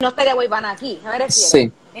concentrado aquí y no estaría Guaybana aquí, ¿a me refiero?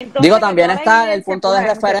 Sí. Digo, Entonces, que también toda la está el evidencia punto de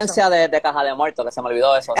empuja eso. referencia de Caja de Muertos, que se me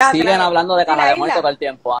olvidó eso. Ah, Siguen claro. hablando de Sí, Caja la de Muertos todo isla. el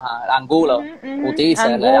tiempo, ajá. Angulo, Ujú, ujú. Utice,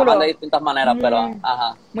 le llaman de Angulo. distintas maneras, pero Mm,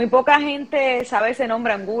 ajá. muy poca gente sabe ese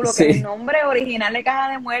nombre, Angulo, que es el Sí, nombre original de Caja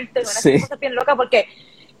de Muertos, y una de esas sí. cosas bien locas, porque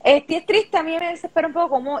es triste, a mí me desespera un poco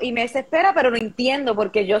como, y me desespera, pero lo entiendo,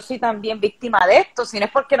 porque yo soy también víctima de esto, si no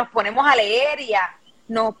es porque nos ponemos a leer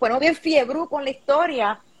nos ponemos bien fiebrú con la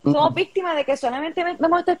historia, somos Ujú, víctimas de que solamente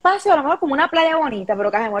vemos este espacio, a lo mejor como una playa bonita, pero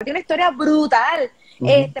Caja de Muertos tiene una historia brutal,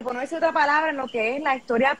 ujú. por no decir otra palabra, en lo que es la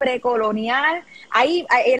historia precolonial.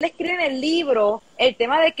 Él escribe en el libro el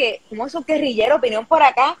tema de que, como esos guerrilleros vinieron por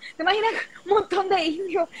acá, ¿te imaginas un montón de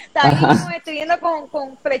indios taínos Ajá. viendo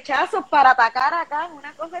con flechazos para atacar acá?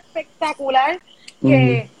 Una cosa espectacular Ujú.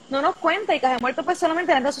 que no nos cuenta, y Caja de Muertos pues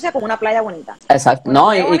solamente la gente asocia como una playa bonita. Exacto. Una No,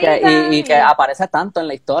 playa bonita y que y aparece tanto en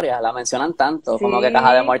la historia, la mencionan tanto, como que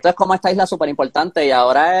Caja de sí. Muertos es como esta isla súper importante y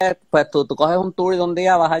ahora es, pues tú coges un tour de un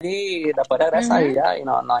día, vas allí y después regresas y Uh-huh. ya, y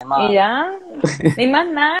no hay Y más. ya, ni más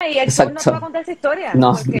nada, y el tour no te va a Exacto. contar esa historia,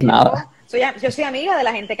 No, porque nada. yo soy amiga de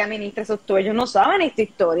la gente que administra esos tours, ellos no saben esta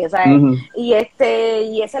historia, ¿sabes? Ujú, Y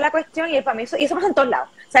esa es la cuestión, y para mí y eso pasa en todos lados.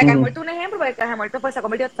 O sea, Caja de ujú, Muertos es un ejemplo, porque Caja de Muertos pues se ha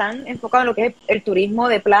convertido tan enfocado en lo que es el turismo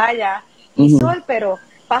de playa y ujú, sol, pero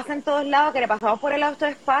pasa en todos lados, que le pasamos por el lado de estos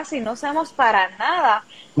espacios y no sabemos para nada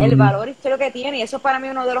el ujú, valor histórico que tiene, y eso para mí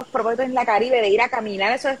es uno de los propósitos en la Caribe, de ir a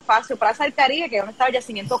caminar esos espacios, Plaza del Caribe, que es donde está el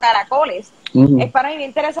yacimiento Caracoles, es ujú. para mí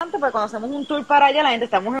bien interesante, porque cuando hacemos un tour para allá, la gente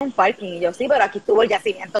estamos en un parking, y yo sí, pero aquí estuvo el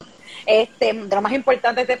yacimiento de lo más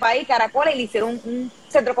importante de este país, Caracoles, y le hicieron un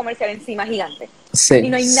centro comercial encima gigante. Y Sí,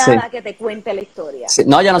 no hay sí, nada que te cuente la historia. sí.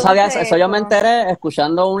 No, yo no sabía eso. Entonces, Eso yo me eso. enteré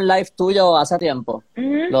escuchando un live tuyo hace tiempo.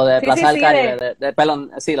 Lo de Sí, sí, Plaza del sí, Caribe,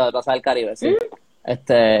 perdón, sí, lo de Plaza del Caribe, sí. mm,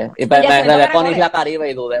 Y el me yacimiento quedé con Caracoles. Isla Caribe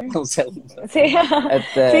y dudé por un segundo. Sí, sí,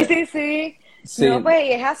 Este, sí, sí. No, sí. pues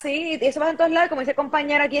y es así, y eso pasa en todos lados, como dice el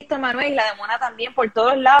compañero aquí, Héctor Manuel, Isla de Mona también, por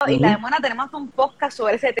todos lados. Isla de Ujú, Mona, tenemos hasta un podcast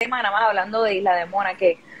sobre ese tema, nada más hablando de Isla de Mona,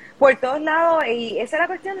 que por todos lados, y esa es la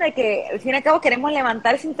cuestión de que al fin y al cabo queremos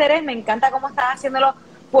levantar ese interés. Me encanta cómo estás haciéndolo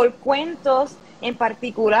por cuentos en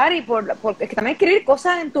particular, y por es que también escribir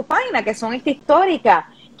cosas en tu página que son históricas.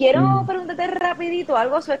 Quiero ujú, preguntarte rapidito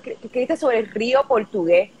algo que escribiste sobre el río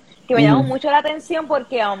portugués, que me llamó ujú, mucho la atención,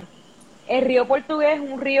 porque el río portugués es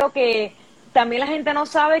un río que también la gente no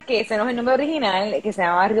sabe que ese no es el nombre original, que se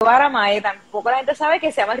llama río Aramae. Tampoco la gente sabe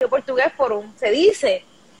que se llama río portugués se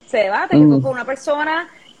debate que fue ujú. por una persona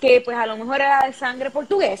que pues a lo mejor era de sangre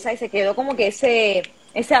portuguesa, y se quedó como que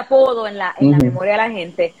ese apodo en la Ujú. memoria de la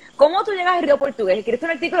gente. ¿Cómo tú llegas al río portugués? Escribiste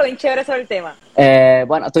un artículo bien chévere sobre el tema.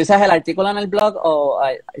 Bueno, ¿tú dices el artículo en el blog o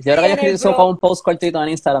yo Sí, creo que yo en el escribí fue blog. un post cortito en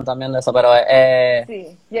Instagram también de eso, pero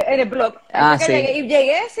Sí, en el blog. Ahí fue ah, que llegué, sí. y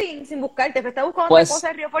llegué sin buscarte, estaba buscando otra Pues cosa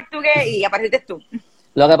del río portugués y apareciste tú.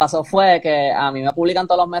 Lo que pasó fue que a mí me publican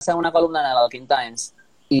todos los meses una columna en el Alkin Times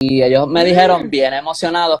y ellos me dijeron bien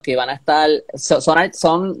emocionados que iban a estar,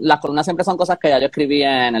 las columnas siempre son cosas que ya yo escribí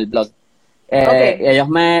en el blog. Ok. Y ellos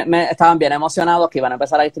me estaban bien emocionados que iban a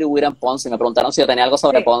empezar a distribuir en Ponce y me preguntaron si yo tenía algo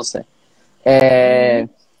sobre Sí. Ponce.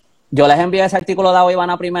 Yo les envié ese artículo de Agua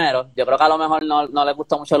Ivana primero. Yo creo que a lo mejor no les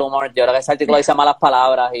gustó mucho el humor. Yo creo que ese artículo dice malas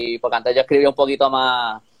palabras y porque antes yo escribí un poquito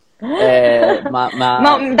más,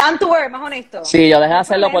 Down to earth, más honesto. Sí, yo dejé de No hay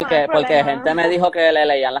hacerlo problema, no hay porque problema. gente me dijo que le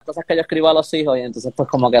leían las cosas que yo escribo a los hijos y entonces pues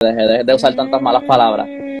como que dejé de usar tantas malas palabras.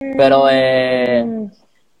 Pero,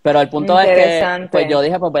 pero el punto es que pues yo Interesante.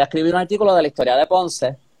 dije pues voy a escribir un artículo de la historia de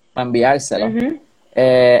Ponce para enviárselo. Ujú,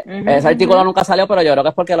 Ese ujú, artículo ujú. nunca salió, pero yo creo que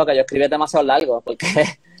es porque lo que yo escribí es demasiado largo, porque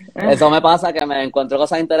eso me pasa que me encuentro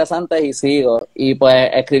cosas interesantes y sigo. Y pues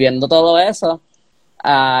escribiendo todo eso,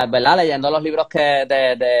 ¿verdad? Leyendo los libros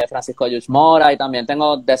de Francisco Yuch Mora y también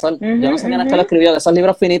tengo de esos, yo Ujú, no sé quién es que lo ujú. escribió, de esos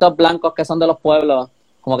libros finitos blancos que son de los pueblos,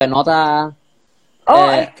 como que nota,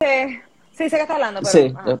 Oh, eh, sí sé que está hablando, pero,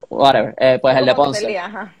 sí, ajá. whatever, pues Es el de como que te Ponce. lía,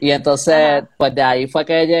 ajá. Y entonces, Ajá. pues de ahí fue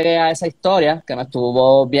que llegué a esa historia, que me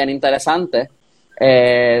estuvo bien interesante.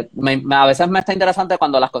 A veces me está interesante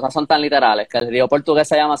cuando las cosas son tan literales, que el río portugués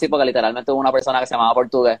se llama así porque literalmente hubo una persona que se llamaba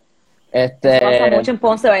portugués. Eso pasa Este, mucho en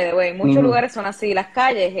Ponce, by the way. Muchos ujú, lugares son así, las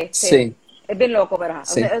calles, sí, es bien loco, pero ajá,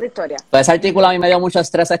 sí. es de historia. Pues ese artículo a Ujú. mí me dio mucho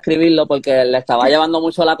estrés escribirlo porque le estaba llevando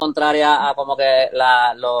mucho la contraria a como que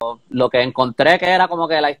lo que encontré que era como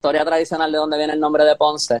que la historia tradicional de donde viene el nombre de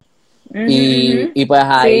Ponce. Ujú, ujú. Y pues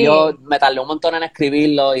ahí yo Sí. me tardé un montón en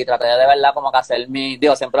escribirlo y traté de verdad como que hacer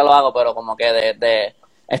digo, siempre lo hago, pero como que de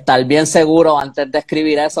estar bien seguro antes de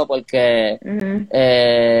escribir eso porque, Ujú.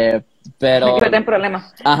 eh, Me pero quiero tener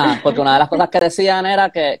problemas. ajá, porque una de las cosas que decían era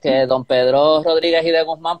que don Pedro Rodríguez y de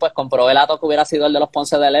Guzmán pues compró el hato que hubiera sido el de los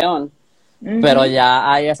Ponce de León, pero Ujú.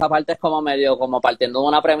 ya ahí esa parte es como medio como partiendo de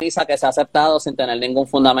una premisa que se ha aceptado sin tener ningún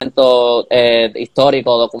fundamento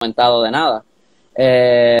histórico documentado de nada.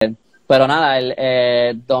 Eh, pero nada,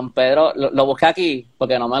 don Pedro, lo busqué aquí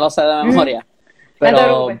porque no me lo sé de Ujú. memoria, No te pero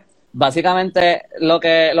preocupes. básicamente lo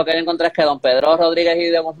que yo encontré es que don Pedro Rodríguez y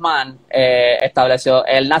de Guzmán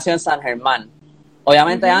él nació en San Germán.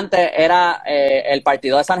 Obviamente Ujú. antes era el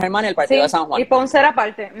partido de San Germán y el partido de Sí, San y Juan. Ponce era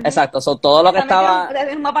parte. Ujú. Exacto, todo lo que También estaba,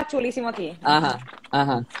 tiene un mapa chulísimo aquí. ajá,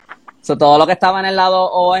 ajá. Todo lo que estaba en el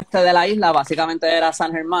lado oeste de la isla básicamente era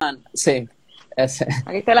San Germán. Sí, ese,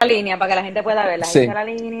 Aquí está la línea para que la gente pueda verla. Aquí está sí. la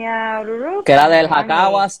línea, Que era San del Germán y...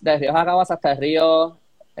 Jacaguas, del río Jacaguas hasta el río,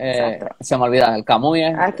 Exacto. se me olvida, el Camuy,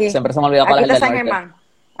 Aquí, siempre se me olvida cuál aquí es el está del San norte. Germán.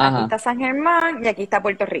 Aquí Ajá. está San Germán y aquí está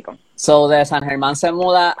Puerto Rico. So de San Germán se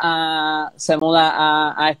muda a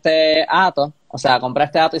este hato, o sea, compra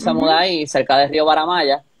este hato y se muda Ujú. ahí, cerca del río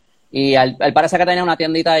Baramaya, y él parece que tenía una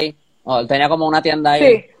tiendita ahí, o él tenía como una tienda ahí.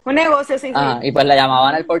 Sí, un negocio, sí, Ajá, sí. y pues le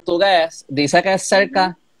llamaban el Ujú, portugués. Dice que es ujú.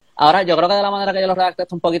 cerca. Ahora, yo creo que de la manera que yo lo redacté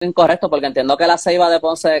está un poquito incorrecto, porque entiendo que la ceiba de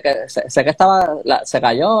Ponce, que sé que estaba, se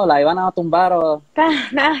cayó, la iban a tumbar o.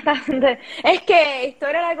 Es que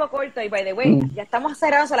historia largo corto y by the way, Mm. ya estamos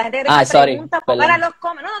cerrados. La gente que Ah, tenga sorry, preguntas, pónganla en perdón. los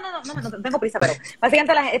comentarios. No tengo prisa, pero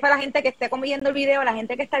básicamente es para la gente que esté como viendo el video, la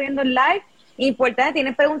gente que está viendo el live. Importante,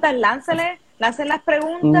 tienen preguntas, lancen las Mm,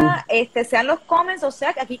 preguntas, sean los comments, o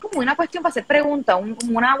sea, que aquí como una cuestión para hacer preguntas,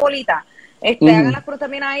 como una bolita. Hagan mm, las preguntas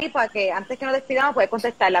también ahí para que antes que nos despidamos poder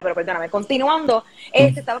contestarla, pero perdóname. Continuando, mm,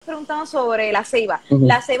 estaba preguntando sobre la ceiba. mm,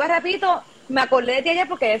 La ceiba, repito, me acordé de ti ayer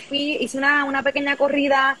porque hice una pequeña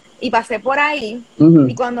corrida y pasé por ahí. Y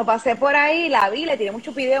mm, cuando pasé por ahí, la vi, le tiré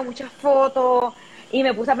muchos videos, muchas fotos y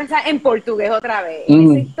me puse a pensar en portugués otra vez, en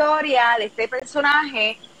esa mm, historia de este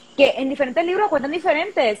personaje que en diferentes libros cuentan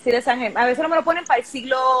diferentes. Si de a veces no me lo ponen para el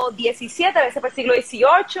siglo XVII, a veces para el siglo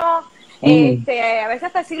XVIII, mm. a veces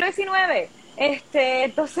hasta el siglo XIX.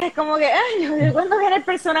 Entonces, como que, ay, ¿de cuándo viene el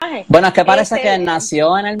personaje? Bueno, es que parece que Este,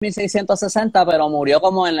 nació en el 1660, pero murió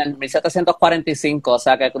como en el 1745, o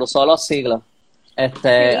sea que cruzó los siglos. sí,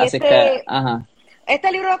 Así que, ajá.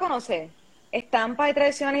 este libro lo conoce, Estampas y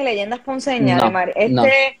Tradiciones y Leyendas Ponceñas de No, Mar. no.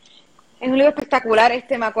 Es un libro espectacular,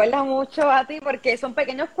 me acuerda mucho a ti porque son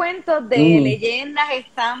pequeños cuentos de Mm, leyendas,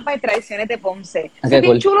 estampas y tradiciones de Ponce. Eso es qué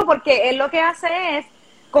bien cool. chulo porque él lo que hace es,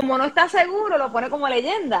 como no está seguro, lo pone como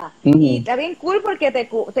leyenda. Y Mm, está bien cool porque te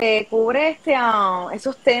cubre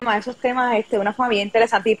esos temas de una forma bien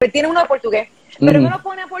interesante. Y pues tiene uno de portugués, pero me mm, lo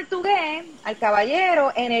pone a portugués al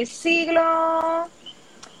caballero en el siglo,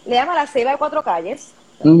 le llama la Ceiba de Cuatro Calles,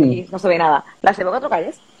 mm. aquí no se ve nada, la Ceiba de Cuatro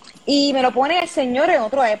Calles, y me lo pone el señor en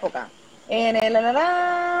otra época, en el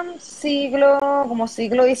siglo, como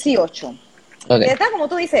siglo XVIII. Ok, Y está, como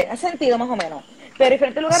tú dices, hace sentido más o menos. Pero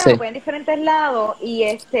diferentes lugares lo sí. ponen en diferentes lados y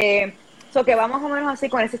So que va más o menos así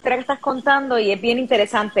con esa historia que estás contando y es bien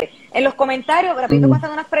interesante. En los comentarios, rapidito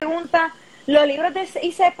cuentan unas preguntas. Los libros de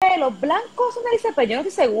ICP, los blancos son de ICP, yo no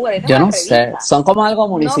estoy segura, yo tengo Yo la no sé, revista. son como algo No,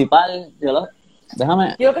 municipal. Déjame.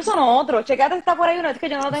 yo creo que son otros. Checate, está por ahí uno, es que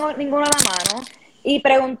yo no lo tengo ninguno a la mano. Y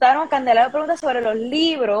preguntaron, Candelario pregunta sobre los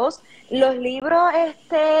libros. Los libros,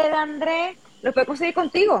 de Andrés, los puedes conseguir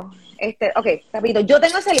contigo. Ok, rapidito. Yo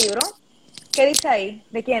tengo ese libro. ¿Qué dice ahí?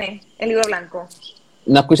 ¿De quién es? El libro blanco.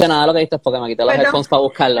 No escuché nada de lo que dijiste porque me quité los Perdón, headphones para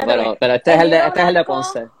buscarlo, perdón. pero El libro este es el de blanco,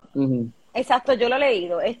 Ponce. Ujú, exacto, yo lo he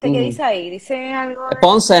leído. ¿Qué ujú. dice ahí? Dice algo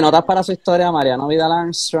Ponce, de... notas para su historia, Mariano Vidal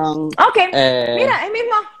Armstrong. Ok, Eh, mira, el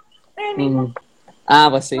mismo. Es el mismo. ujú. Ah,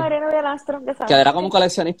 pues sí. Mariano Villalastro, ya Que sabes. era como un Sí.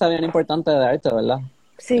 coleccionista bien importante de arte, ¿verdad?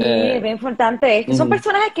 Sí, es Eh, bien importante. Son ujú.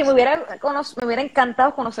 personajes que me hubiera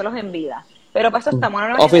encantado conocerlos en vida. Pero para eso estamos, una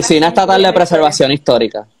nueva Oficina generación Estatal de cubriendo historia. Preservación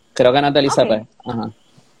Histórica. Creo que no es del Ok, ICP. Ajá.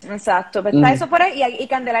 exacto. Pues está Ujú. eso por ahí. Y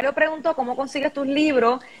Candelario preguntó cómo consigues tus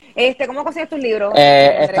libros. ¿Cómo consigues tus libros,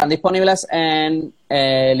 Están Andrés? disponibles en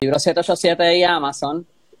Libro 787 y Amazon.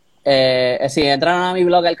 Si entran a mi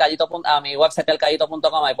blog, a mi website,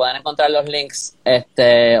 elcayito.com, ahí pueden encontrar los links.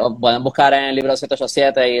 O pueden buscar en el libro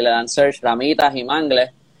 787 y le dan search Ramitas y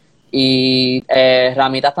Mangles. Y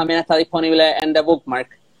Ramitas también está disponible en The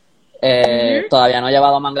Bookmark. Ujú. Todavía no he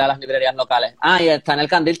llevado Mangle a las librerías locales. Ah, y está en el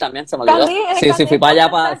Candil también, se me olvidó. Candil, en el Sí, sí, fui Candil para allá,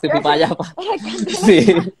 Ponce está. sí, fui para allá, En el Candil sí,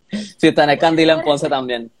 está. sí, está en el Candil en Ponce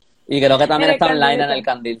también. Y creo que En también el está Candil online en el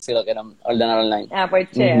está. Candil, si lo quieren ordenar online. Ah, pues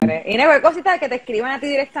Ujú. chévere. Y cualquier cosita que te escriban a ti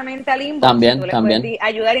directamente al inbox, tú También, les puedes también.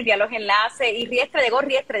 ayudar y enviar los enlaces. Y Riestra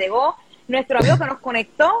llegó nuestro amigo que nos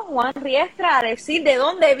conectó, Juan Riestra, a decir de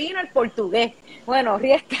dónde vino el portugués. Bueno,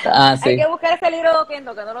 Riestra, Ah, hay sí, que buscar ese libro de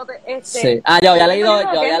Oquendo, que no lo sí. yo tengo el libro de Yo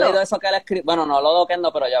había leído Oquendo. eso que él escribió, bueno, no lo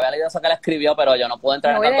doquendo, pero yo había leído eso que él escribió, pero yo no pude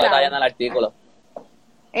entrar Me en voy de tanto detalle lado. en el Ah, artículo. no,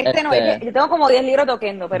 es que Este, yo tengo como 10 libros de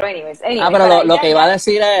Oquendo, pero anyways, pero para lo ya, que iba a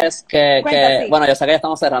decir es cuenta así. bueno, yo sé que ya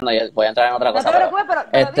estamos cerrando y voy a entrar en otra No te cosa, pero preocupes,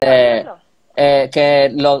 pero este,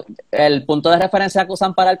 dilo. el punto de referencia que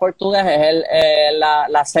usan para el portugués es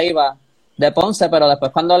la ceiba de Ponce, pero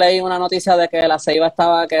después cuando leí una noticia de que la ceiba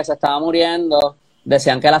que se estaba muriendo,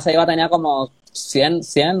 decían que la ceiba tenía como 100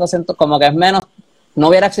 200 como que es menos, no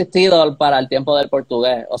hubiera existido para el tiempo del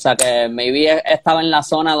portugués, o sea que maybe estaba en la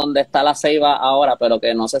zona donde está la ceiba ahora, pero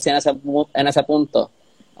que no sé si en ese punto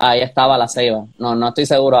ahí estaba la ceiba, no estoy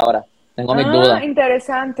seguro ahora, tengo mis Ah, dudas.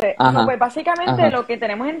 interesante. No, Ajá, pues básicamente ajá, lo que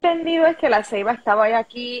tenemos entendido es que la ceiba estaba ahí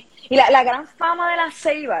aquí. Y la gran fama de la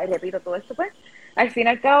ceiba, y repito todo esto, pues, al fin y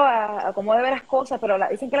al cabo, a cómo debe las cosas, pero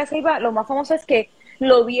dicen que la ceiba, lo más famoso es que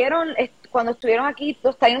lo vieron cuando estuvieron aquí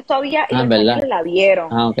los taínos todavía y ah, los es verdad, españoles la vieron.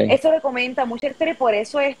 ah, ok, Eso le comenta mucha historia y por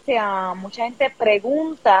eso mucha gente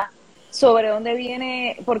pregunta sobre dónde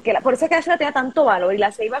viene, por eso es que la ceiba tenía tanto valor. Y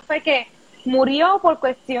la ceiba fue que murió por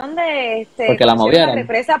cuestión de, porque la cuando hicieron movieron.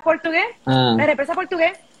 Ah, la represa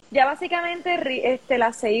portugués, ya básicamente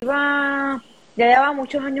la ceiba ya lleva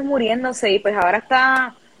muchos años muriéndose y pues ahora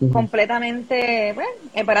está ujú. completamente, bueno,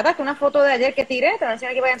 barata, que una foto de ayer que tiré, te voy a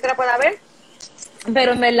enseñar aquí para que gente la pueda ver,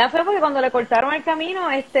 pero en verdad fue porque cuando le cortaron el camino,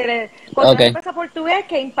 cortó Ok, una represa portugués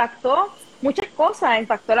que impactó muchas cosas,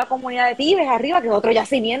 impactó la comunidad de Tibes arriba, que es otro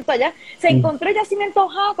yacimiento allá, se mm, encontró el yacimiento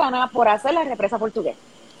Jácana por hacer la represa portugués.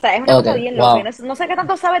 O sea, es una ok, cosa bien loca. wow, No sé qué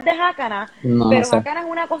tanto sabes de Jácana, no pero sé. Jácana es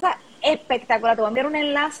una cosa espectacular. Te voy a enviar un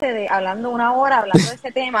enlace hablando una hora, hablando de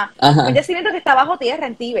ese tema. Un Ajá, yacimiento que está bajo tierra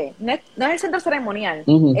en Tibes. No es el centro ceremonial.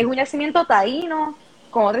 ujú, Es un yacimiento taíno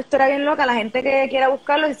con otra historia bien loca. La gente que quiera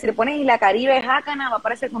buscarlo, si le pones Isla Caribe Jácana, va a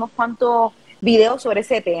aparecer unos cuantos videos sobre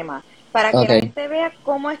ese tema. Para que ok, la gente vea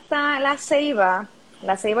cómo está la ceiba,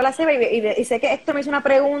 y sé que esto me hizo una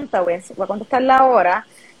pregunta, voy a contestarla ahora.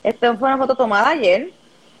 Esto fue una foto tomada ayer.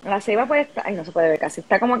 La ceiba pues está, ay, no se puede ver casi,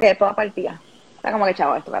 está como que toda partida. Está como que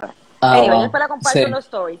chavo esto, ¿verdad? ah, Anyway, yo wow, después la comparto en sí, los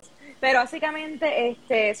stories. Pero básicamente,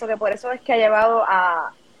 eso que por eso es que ha llevado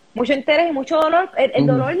a mucho interés y mucho dolor. El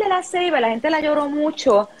ujú, dolor de la ceiba, la gente la lloró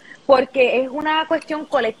mucho porque es una cuestión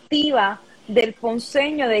colectiva del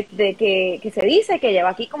ponceño que se dice que lleva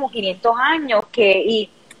aquí como 500 años, y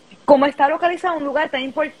como está localizado en un lugar tan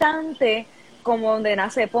importante como donde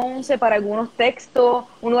nace Ponce para algunos textos,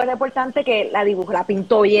 un lugar tan importante que la dibujó, la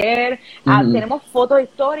pintó ayer, ujú, tenemos fotos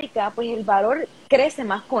históricas, pues el valor crece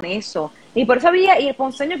más con eso. Y por eso y el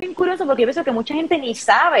ponceño es bien curioso porque yo pienso que mucha gente ni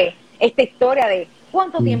sabe esta historia de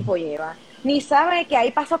cuánto ujú, tiempo lleva, ni sabe que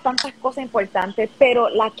ahí pasan tantas cosas importantes, pero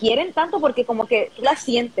la quieren tanto porque como que tú la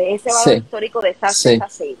sientes, ese valor sí, histórico de sí, esta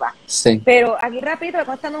ceiba. sí, Pero aquí rapidito, le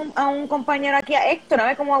contando a un compañero aquí, a Héctor, a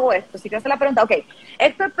ver cómo hago esto. Si quieres hacer la pregunta, ok.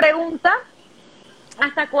 Héctor pregunta,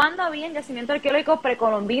 ¿hasta cuándo había yacimientos arqueológicos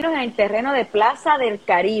precolombinos en el terreno de Plaza del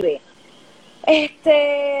Caribe?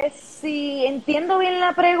 Si entiendo bien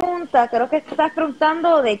la pregunta, creo que estás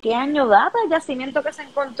preguntando de qué año data el yacimiento que se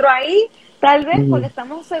encontró ahí, tal vez, porque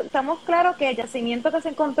Ujú. estamos claros que el yacimiento que se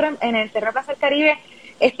encontró en el Terreno Plaza del Caribe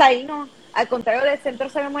es taíno, al contrario del Centro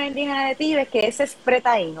Ceremonia Indígena de Tibes, que ese es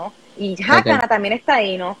pretaíno, y Ok. Jácana también es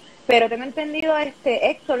taíno, pero tengo entendido,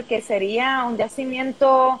 Héctor, que sería un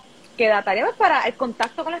yacimiento que dataría pues, para el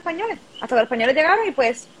contacto con los españoles, hasta que los españoles llegaron y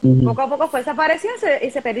pues Ujú. poco a poco fue desapareciendo y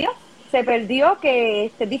se perdió. Se perdió, que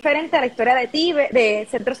es diferente a la historia de Tibes, de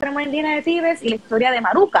Centro Ceremonia Indígena de Tibes y la historia de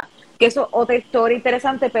Maruca, que eso es otra historia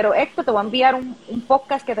interesante. Pero esto te voy a enviar un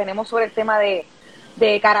podcast que tenemos sobre el tema de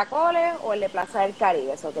caracoles o el de Plaza del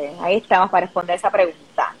Caribe. Eso que ahí estamos para responder esa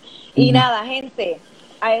pregunta. Y Ujú. nada, gente,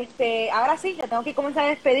 ahora sí, ya tengo que comenzar a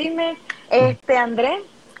despedirme. Andrés,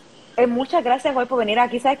 muchas gracias hoy por venir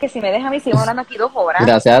aquí. Sabes que si me deja a mí, sigo hablando aquí 2 horas,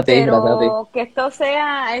 Gracias a ti, gracias a ti. pero que esto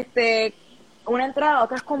sea una entrada a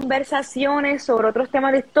otras conversaciones sobre otros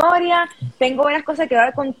temas de historia. Tengo varias cosas que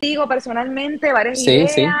hablar contigo personalmente, varias Sí,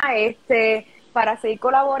 ideas, sí. para seguir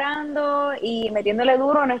colaborando y metiéndole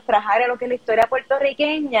duro a nuestras áreas, lo que es la historia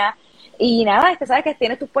puertorriqueña. Y nada, sabes que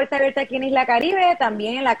tienes tus puertas abiertas aquí en Isla Caribe,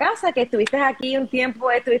 también en la casa, que estuviste aquí un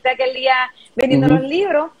tiempo, estuviste aquel día vendiendo los Ujú.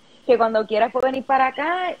 libros, que cuando quieras puedes venir para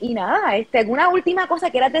acá. Y nada, alguna última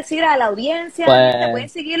cosa quieras decir a la audiencia, a la gente, pueden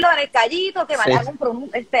Pues seguirlo en el Callito, que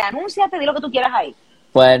sí. anúnciate, di lo que tú quieras ahí.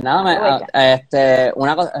 Pues nada, Aprovecha.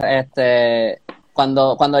 una cosa,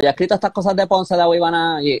 cuando ya he escrito estas cosas de Ponce, de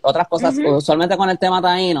Agüibana y otras cosas, Ujú, usualmente con el tema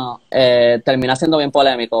taíno, termina siendo bien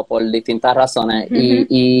polémico por distintas razones. ujú,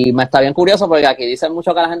 Y me está bien curioso porque aquí dicen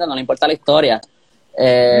mucho que a la gente no le importa la historia,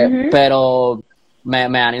 ujú. pero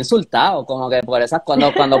me han insultado, como que por esas,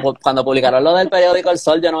 cuando publicaron lo del periódico El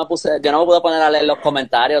Sol, yo no me pude poner a leer los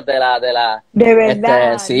comentarios De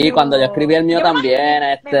verdad, sí, cuando yo escribí no. el mío Yo también,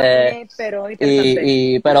 me imaginé, pero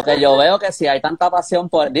interesante. pero que yo veo que si hay tanta pasión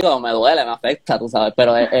por, digo, me duele, me afecta, tú sabes,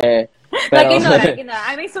 No hay que pero, ignorar, hay que ignorar.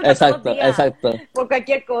 A mí me insultan todos los exacto, días exacto, por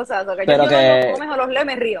cualquier cosa. O sea, pero yo los que comes o los leo y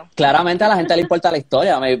me río. claramente a la gente le importa la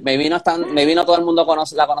historia, maybe no todo el mundo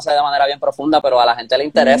la conoce de manera bien profunda, pero a la gente le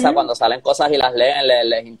interesa Ujú, cuando salen cosas y las leen,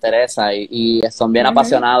 les interesa y son bien ujú,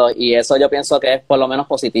 apasionados y eso yo pienso que es por lo menos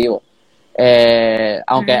positivo.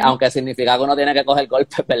 ujú. Aunque significa que uno tiene que coger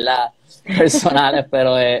golpes, ¿verdad? Personales,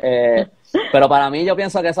 pero para mí yo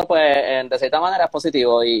pienso que eso, pues, de cierta manera es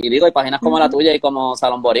positivo. Y digo, y páginas como la Ujú, tuya y como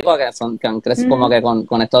Salón Boricua, que han crecido como ujú, que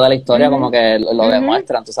con esto de la historia, ujú, como que lo ujú,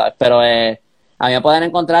 demuestran, tú sabes. Pero a mí me pueden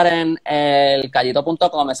encontrar en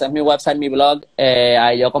elcallito.com, ese es mi website, mi blog.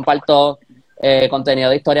 Ahí yo comparto contenido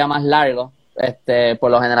de historia más largo.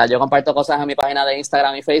 Por lo general yo comparto cosas en mi página de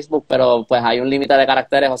Instagram y Facebook, pero pues hay un límite de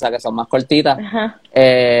caracteres, o sea que son más cortitas. ajá,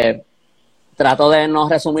 Eh, Trato de no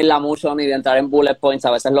resumirla mucho ni de entrar en bullet points,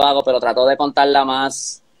 a veces lo hago, pero trato de contarla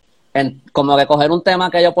más, como que coger un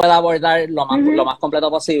tema que yo pueda abordar lo ujú, más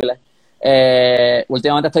completo posible.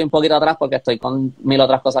 Últimamente estoy un poquito atrás porque estoy con mil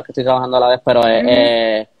otras cosas que estoy trabajando a la vez, pero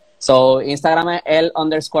ujú, Instagram es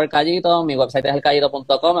el_callito, mi website es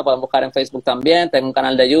elcallito.com, me pueden buscar en Facebook también, tengo un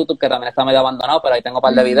canal de YouTube que también está medio abandonado, pero ahí tengo un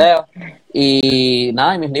par de ujú, videos. Y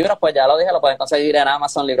nada, y mis libros, pues ya lo dije, lo pueden conseguir en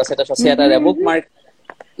Amazon, libro 787 ujú, de ujú. Bookmark.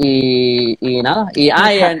 Y nada,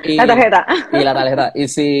 La tarjeta. y la tarjeta.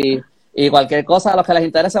 Y cualquier cosa a los que les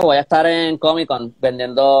interese, voy a estar en Comic Con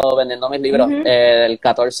vendiendo mis libros Ujú. el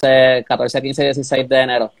 14, 15 y 16 de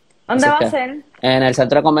enero. ¿Dónde Así es va a que, ser? en el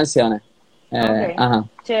centro de convenciones. Ok, Ajá.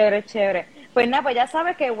 chévere, chévere. Pues nada, pues ya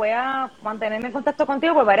sabes que voy a mantenerme en contacto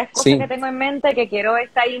contigo por varias cosas que Sí, tengo en mente que quiero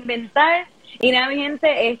inventar. Y nada, mi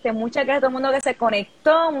gente, muchas gracias a todo el mundo que se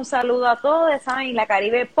conectó. Un saludo a todos. Ya saben, La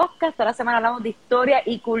Caribe Podcast. Toda la semana hablamos de historia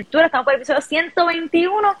y cultura. Estamos por el episodio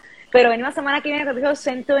 121, pero venimos la semana que viene con el episodio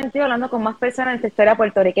 122 hablando con más personas de esta historia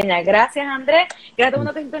puertorriqueña. Gracias, Andrés. Gracias a todo el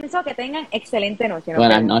mundo que sintonizó. Que tengan excelente noche. Nos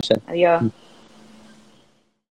buenas vemos. noches. Adiós.